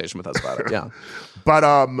conversation with us about it. Yeah,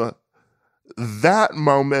 but that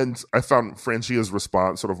moment, I found Francia's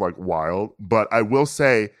response sort of like wild, but I will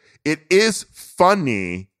say it is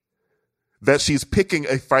funny that she's picking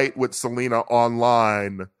a fight with Selena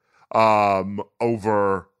online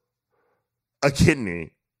over a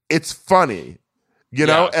kidney. It's funny, you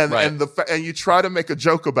know, and you try to make a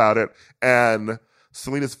joke about it, and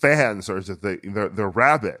Selena's fans are just they're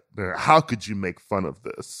rabid. How could you make fun of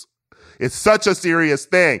this? It's such a serious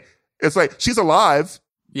thing. It's like, she's alive.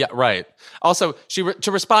 Yeah, right. Also,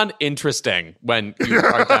 to respond interesting when you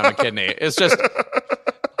are down a kidney, it's just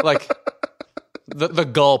like the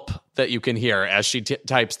gulp that you can hear as she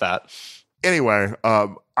types that. Anyway,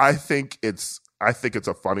 I think it's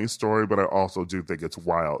a funny story, but I also do think it's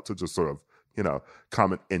wild to just sort of, you know,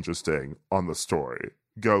 comment interesting on the story.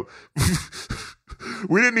 Go,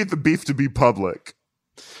 we didn't need the beef to be public.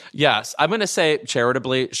 Yes, I'm going to say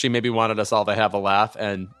charitably, she maybe wanted us all to have a laugh,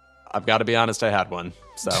 and I've got to be honest, I had one.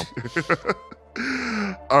 So,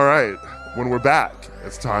 all right, when we're back,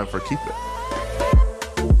 it's time for Keep It.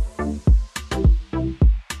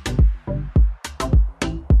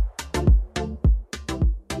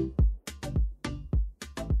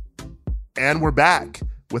 And we're back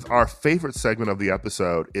with our favorite segment of the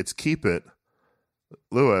episode. It's Keep It.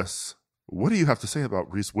 Lewis, what do you have to say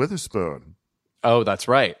about Reese Witherspoon? Oh, that's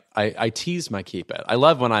right. I tease my Keep It. I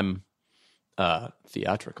love when I'm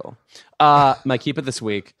theatrical. My Keep It this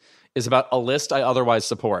week is about a list I otherwise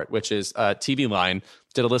support, which is TV Line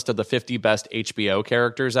did a list of the 50 best HBO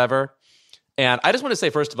characters ever. And I just want to say,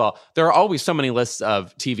 first of all, there are always so many lists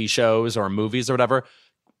of TV shows or movies or whatever.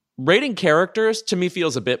 Rating characters to me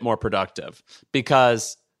feels a bit more productive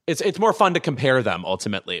because it's more fun to compare them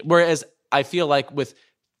ultimately. Whereas I feel like with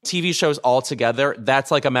TV shows altogether,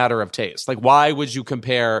 that's like a matter of taste. Like, why would you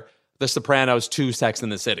compare The Sopranos to Sex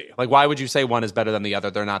and the City? Like, why would you say one is better than the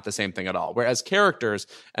other? They're not the same thing at all. Whereas characters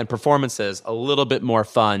and performances, a little bit more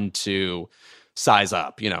fun to size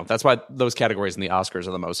up. You know, that's why those categories in the Oscars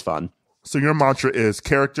are the most fun. So your mantra is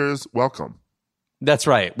characters welcome. That's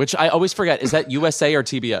right, which I always forget. Is that USA or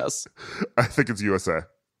TBS? I think it's USA.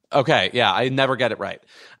 Okay, yeah, I never get it right.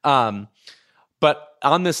 But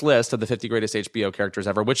on this list of the 50 greatest HBO characters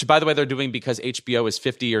ever, which, by the way, they're doing because HBO is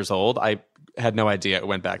 50 years old. I had no idea it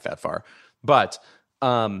went back that far. But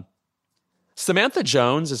Samantha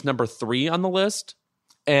Jones is number 3 on the list.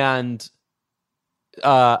 And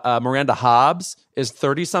Miranda Hobbs is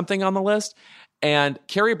 30-something on the list. And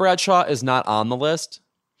Carrie Bradshaw is not on the list.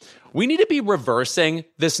 We need to be reversing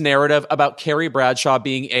this narrative about Carrie Bradshaw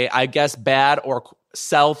being a, I guess, bad or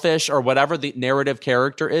selfish or whatever the narrative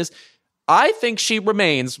character is. I think she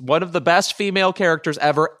remains one of the best female characters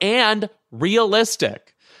ever and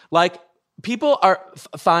realistic. Like, people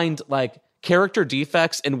find like character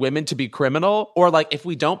defects in women to be criminal, or like if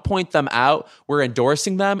we don't point them out, we're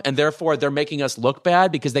endorsing them, and therefore they're making us look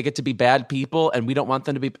bad because they get to be bad people and we don't want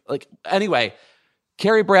them to be like. Anyway,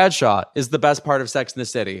 Carrie Bradshaw is the best part of Sex and the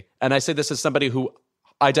City. And I say this as somebody who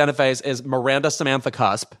identifies as Miranda Samantha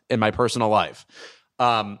Cusp in my personal life.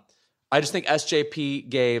 I just think SJP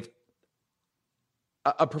gave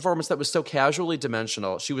a performance that was so casually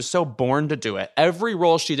dimensional. She was so born to do it. Every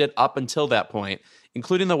role she did up until that point,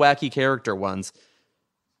 including the wacky character ones,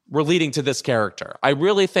 were leading to this character. I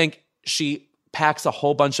really think she packs a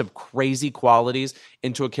whole bunch of crazy qualities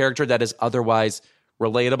into a character that is otherwise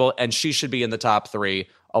relatable, and she should be in the top 3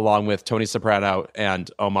 along with Tony Soprano and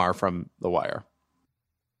Omar from The Wire.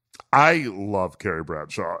 I love Carrie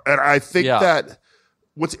Bradshaw, and I think that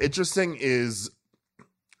what's interesting is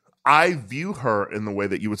I view her in the way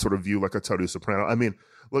that you would sort of view like a Tony Soprano. I mean,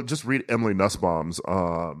 look, just read Emily Nussbaum's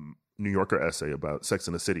New Yorker essay about Sex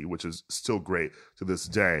and the City, which is still great to this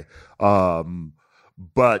day.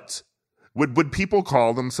 But would people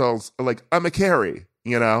call themselves like, I'm a Carrie?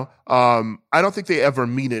 You know, I don't think they ever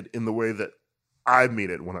mean it in the way that I mean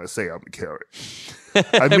it when I say I'm a Carrie.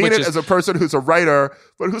 I mean it as a person who's a writer,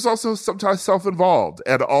 but who's also sometimes self-involved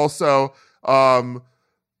and also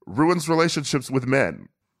ruins relationships with men.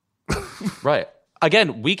 Right.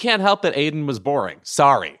 Again, we can't help that Aiden was boring.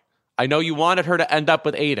 Sorry. I know you wanted her to end up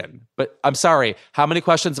with Aiden, but I'm sorry. How many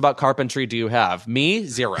questions about carpentry do you have? Me?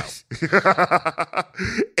 0.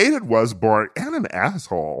 Aiden was boring and an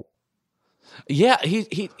asshole. Yeah,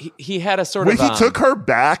 he had a sort of... When he took her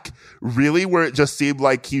back, really, where it just seemed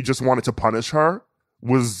like he just wanted to punish her,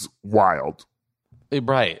 was wild.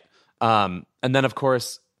 Right. And then, of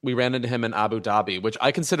course, we ran into him in Abu Dhabi, which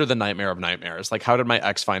I consider the nightmare of nightmares. Like, how did my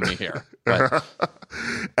ex find me here? But...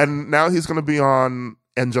 And now he's going to be on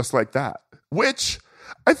And Just Like That, which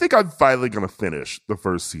I think I'm finally going to finish the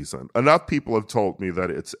first season. Enough people have told me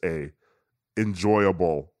that it's a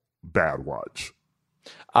enjoyable bad watch.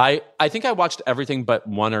 I think I watched everything but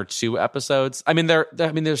 1 or 2 episodes. I mean,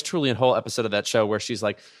 there's truly a whole episode of that show where she's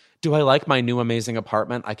like, do I like my new amazing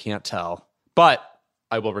apartment? I can't tell, but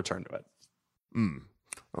I will return to it.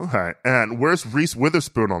 Okay. And where's Reese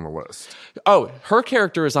Witherspoon on the list? Oh, her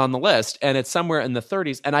character is on the list, and it's somewhere in the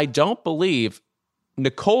 30s. And I don't believe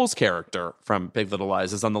Nicole's character from Big Little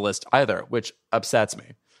Lies is on the list either, which upsets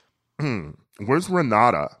me. Where's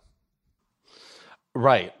Renata?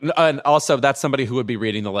 Right. And also, that's somebody who would be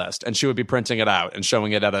reading the list, and she would be printing it out and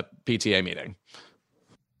showing it at a PTA meeting.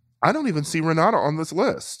 I don't even see Renata on this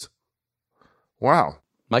list. Wow.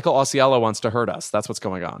 Michael Ausiello wants to hurt us. That's what's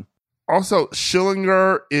going on. Also,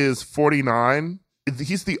 Schillinger is 49.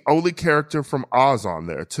 He's the only character from Oz on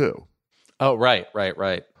there, too. Oh, right.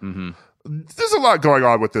 Mm-hmm. There's a lot going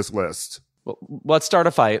on with this list. Well, let's start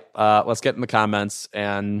a fight. Let's get in the comments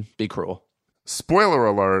and be cruel. Spoiler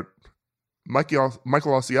alert, Michael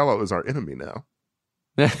Ausiello is our enemy now.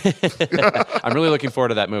 I'm really looking forward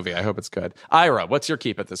to that movie. I hope it's good. Ira, what's your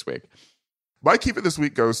Keep It this week? My Keep It this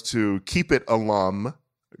week goes to Keep It alum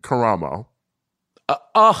Karamo.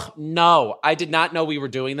 No. I did not know we were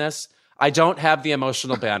doing this. I don't have the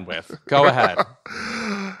emotional bandwidth. Go ahead.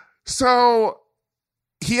 So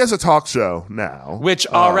he has a talk show now. Which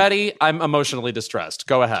already I'm emotionally distressed.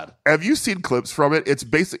 Go ahead. Have you seen clips from it?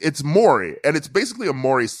 It's Maury, and it's basically a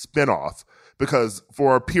Maury spinoff because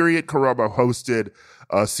for a period, Karamo hosted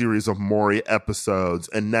a series of Maury episodes,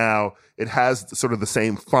 and now it has sort of the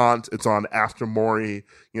same font. It's on After Maury.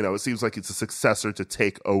 You know, it seems like it's a successor to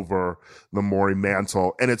take over the Maury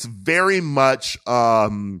mantle, and it's very much,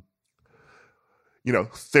 therapy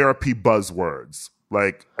buzzwords.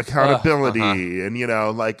 Like accountability and,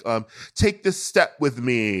 take this step with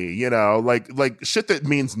me, like shit that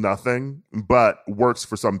means nothing, but works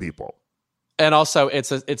for some people. And also it's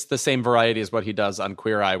the same variety as what he does on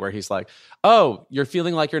Queer Eye, where he's like, oh, you're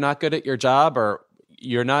feeling like you're not good at your job or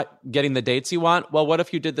you're not getting the dates you want. Well, what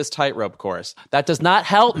if you did this tightrope course? That does not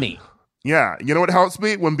help me. Yeah. You know what helps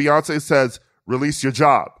me? When Beyonce says, release your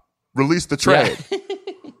job, release the trade.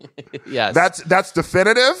 Yeah. Yes. That's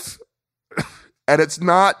definitive. And it's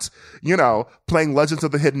not, playing Legends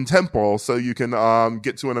of the Hidden Temple so you can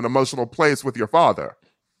get to an emotional place with your father.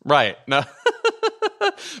 Right. No.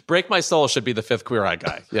 Break My Soul should be the fifth Queer Eye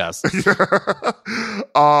guy. Yes.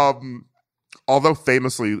 Although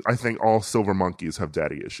famously, I think all silver monkeys have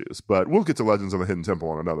daddy issues. But we'll get to Legends of the Hidden Temple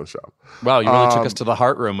on another show. Wow, you really took us to the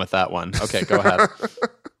heart room with that one. Okay, go ahead.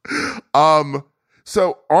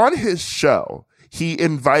 So on his show, he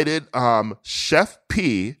invited Chef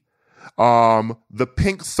P, the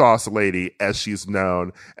pink sauce lady, as she's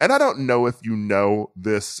known. And I don't know if you know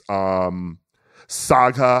this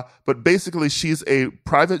saga, but basically she's a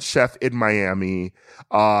private chef in Miami.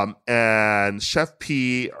 And Chef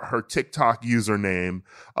P, her TikTok username,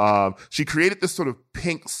 she created this sort of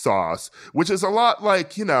pink sauce, which is a lot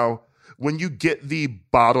like, when you get the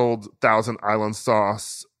bottled Thousand Island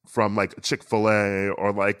sauce from like Chick-fil-A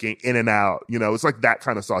or like In-N-Out, it's like that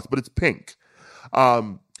kind of sauce, but it's pink.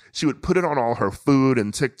 She would put it on all her food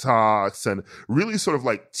and TikToks and really sort of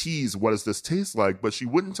like tease, what does this taste like? But she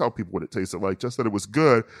wouldn't tell people what it tasted like, just that it was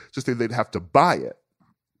good, just that they'd have to buy it.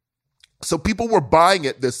 So people were buying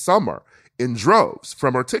it this summer in droves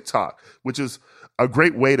from her TikTok, which is a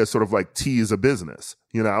great way to sort of like tease a business,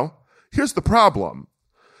 Here's the problem.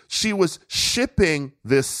 She was shipping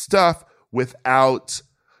this stuff without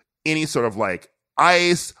any sort of like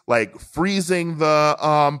ice, like freezing the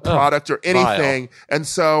product or anything. Vile. And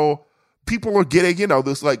so people are getting,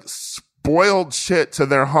 this like spoiled shit to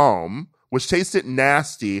their home, which tasted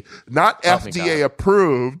nasty, not FDA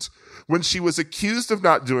approved. When she was accused of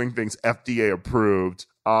not doing things FDA approved,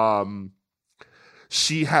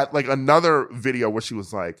 she had like another video where she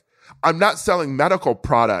was like, I'm not selling medical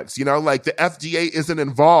products, like the FDA isn't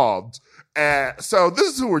involved. So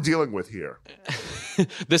this is who we're dealing with here.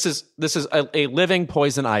 This is a living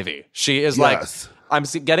poison ivy. She is like, I'm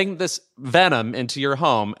getting this venom into your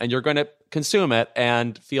home and you're going to consume it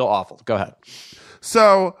and feel awful. Go ahead.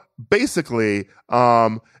 So basically,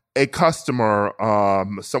 a customer,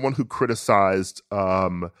 someone who criticized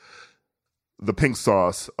the pink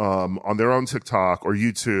sauce on their own TikTok or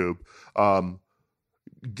YouTube,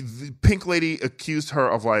 the pink lady accused her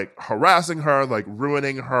of like harassing her, like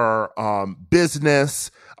ruining her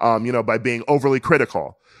business, by being overly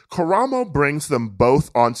critical. Karamo brings them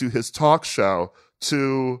both onto his talk show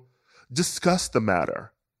to discuss the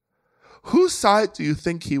matter. Whose side do you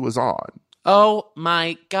think he was on? Oh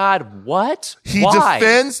my God, what? He Why?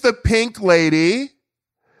 defends the pink lady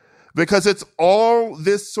because it's all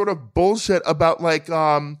this sort of bullshit about like,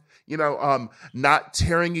 not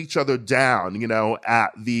tearing each other down,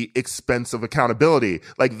 at the expense of accountability.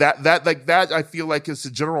 Like that, I feel like is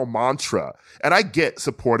a general mantra. And I get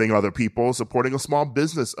supporting other people, supporting a small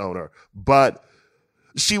business owner, but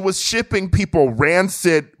she was shipping people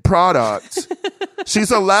rancid product.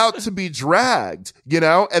 She's allowed to be dragged,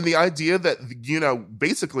 and the idea that,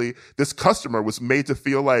 basically this customer was made to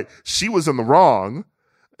feel like she was in the wrong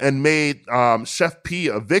and made Chef P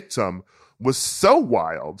a victim was so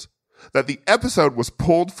wild that the episode was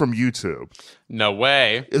pulled from YouTube. No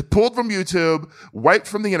way. It pulled from YouTube, wiped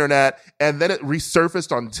from the internet, and then it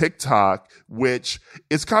resurfaced on TikTok, which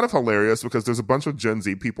is kind of hilarious because there's a bunch of Gen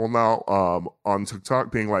Z people now on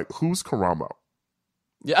TikTok being like, who's Karamo?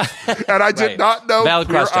 Yeah. And I did not know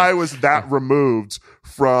Queer Eye was that removed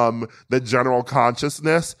from the general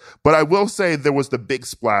consciousness. But I will say there was the big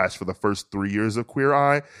splash for the first 3 years of Queer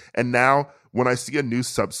Eye. And now when I see a new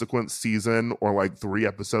subsequent season or like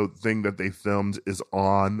 3-episode thing that they filmed is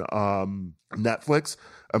on Netflix,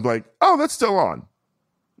 I'm like, oh, that's still on.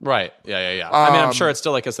 Right. Yeah. I mean, I'm sure it's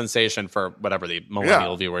still like a sensation for whatever the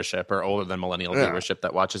millennial viewership or older than millennial viewership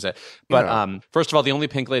that watches it. But first of all, the only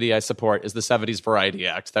Pink Lady I support is the 70s Variety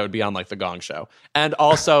Act. That would be on like The Gong Show. And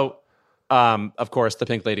also, of course, the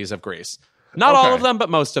Pink Ladies of Greece. Not all of them, but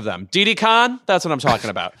most of them. Didi Khan, that's what I'm talking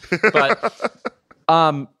about. But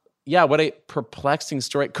yeah, what a perplexing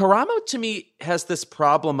story. Karamo to me has this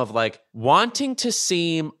problem of like wanting to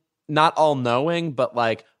seem not all-knowing, but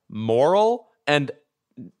like moral and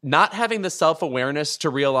not having the self-awareness to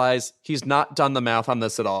realize he's not done the math on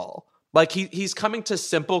this at all. Like he's coming to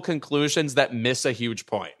simple conclusions that miss a huge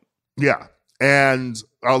point. Yeah. And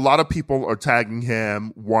a lot of people are tagging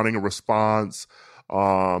him, wanting a response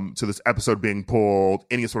to this episode being pulled,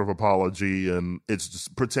 any sort of apology, and it's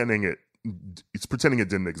just pretending it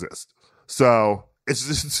didn't exist. So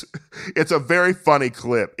it's a very funny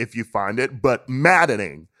clip if you find it, but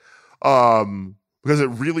maddening. Because it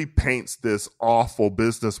really paints this awful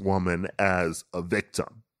businesswoman as a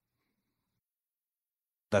victim.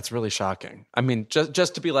 That's really shocking. I mean,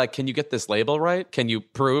 just to be like, can you get this label right? Can you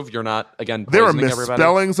prove you're not, again, there are poisoning everybody?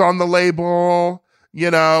 misspellings on the label.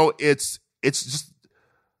 It's just,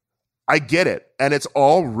 I get it. And it's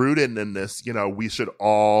all rooted in this, we should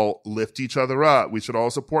all lift each other up. We should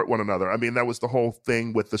all support one another. I mean, that was the whole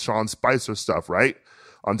thing with the Sean Spicer stuff, right?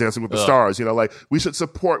 On Dancing with the Stars, like we should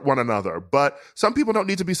support one another, but some people don't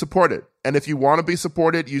need to be supported. And if you want to be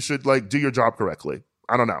supported, you should like do your job correctly.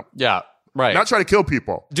 I don't know. Yeah, right. Not try to kill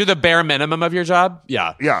people. Do the bare minimum of your job.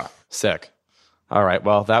 Yeah. Yeah. Sick. All right.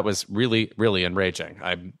 Well, that was really, really enraging.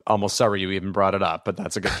 I'm almost sorry you even brought it up, but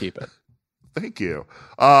that's a good keep it. Thank you.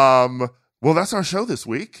 Well, that's our show this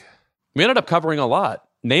week. We ended up covering a lot,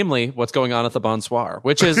 namely what's going on at the Bonsoir,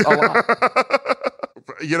 which is a lot.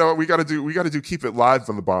 You know what we got to do? Keep it live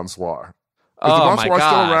from the Bonsoir. Is the Bonsoir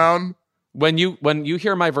still around? When you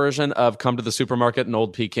hear my version of "Come to the Supermarket" in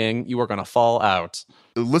Old Peking, you are going to fall out.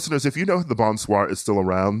 Listeners, if you know the Bonsoir is still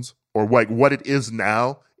around or like what it is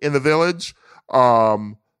now in the Village,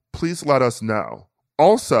 please let us know.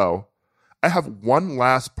 Also, I have one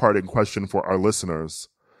last parting question for our listeners.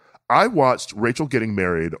 I watched Rachel Getting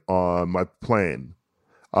Married on my plane,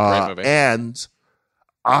 and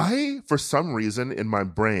I, for some reason in my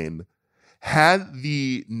brain, had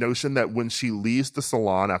the notion that when she leaves the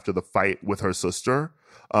salon after the fight with her sister,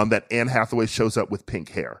 that Anne Hathaway shows up with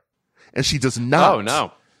pink hair. And she does not. Oh,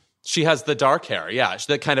 no. She has the dark hair. Yeah.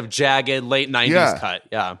 That kind of jagged late 90s cut.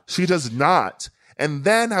 Yeah. She does not. And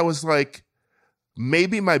then I was like,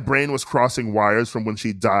 maybe my brain was crossing wires from when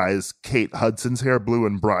she dyes Kate Hudson's hair blue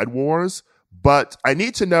in Bride Wars. But I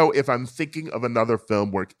need to know if I'm thinking of another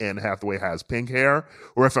film where Anne Hathaway has pink hair,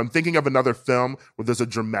 or if I'm thinking of another film where there's a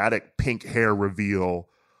dramatic pink hair reveal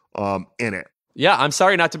in it. Yeah, I'm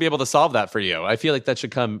sorry not to be able to solve that for you. I feel like that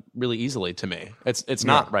should come really easily to me. It's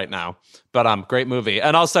not right now, but great movie.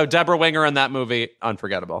 And also Deborah Winger in that movie,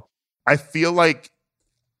 unforgettable. I feel like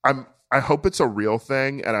I hope it's a real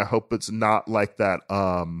thing, and I hope it's not like that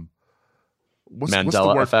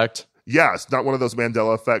Mandela effect. Yeah, it's not one of those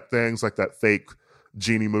Mandela effect things like that fake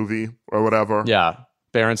genie movie or whatever. Yeah.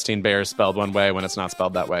 Berenstein Bears spelled one way when it's not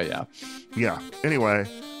spelled that way. Yeah. Yeah. Anyway,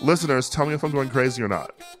 listeners, tell me if I'm going crazy or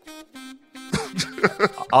not.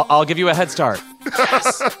 I'll give you a head start.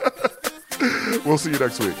 Yes. We'll see you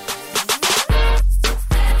next week.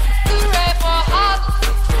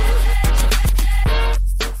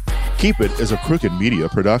 Keep It is a Crooked Media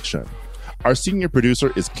production. Our senior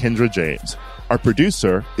producer is Kendra James. Our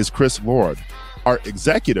producer is Chris Lord. Our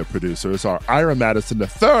executive producers are Ira Madison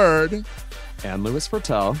III and Louis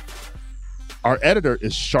Fertel. Our editor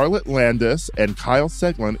is Charlotte Landis, and Kyle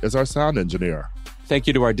Seglin is our sound engineer. Thank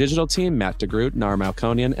you to our digital team, Matt DeGroot, Nar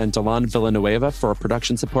Malconian, and Delon Villanueva for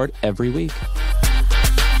production support every week.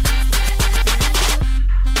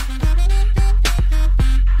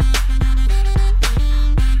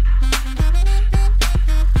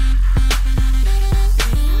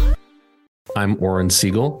 I'm Oren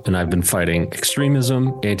Siegel, and I've been fighting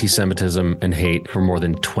extremism, anti-Semitism, and hate for more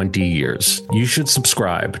than 20 years. You should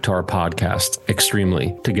subscribe to our podcast,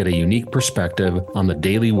 Extremely, to get a unique perspective on the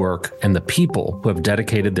daily work and the people who have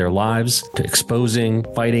dedicated their lives to exposing,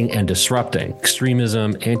 fighting, and disrupting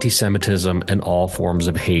extremism, anti-Semitism, and all forms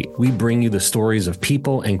of hate. We bring you the stories of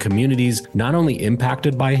people and communities not only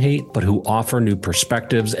impacted by hate, but who offer new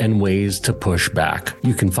perspectives and ways to push back.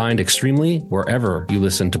 You can find Extremely wherever you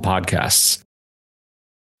listen to podcasts.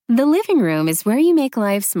 The living room is where you make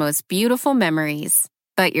life's most beautiful memories.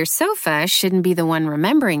 But your sofa shouldn't be the one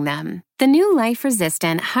remembering them. The new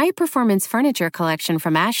life-resistant, high-performance furniture collection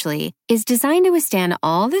from Ashley is designed to withstand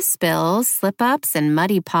all the spills, slip-ups, and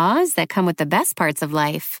muddy paws that come with the best parts of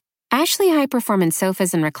life. Ashley high-performance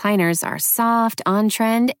sofas and recliners are soft,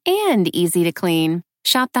 on-trend, and easy to clean.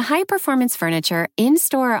 Shop the high-performance furniture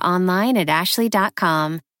in-store or online at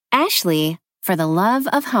ashley.com. Ashley, for the love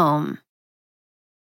of home.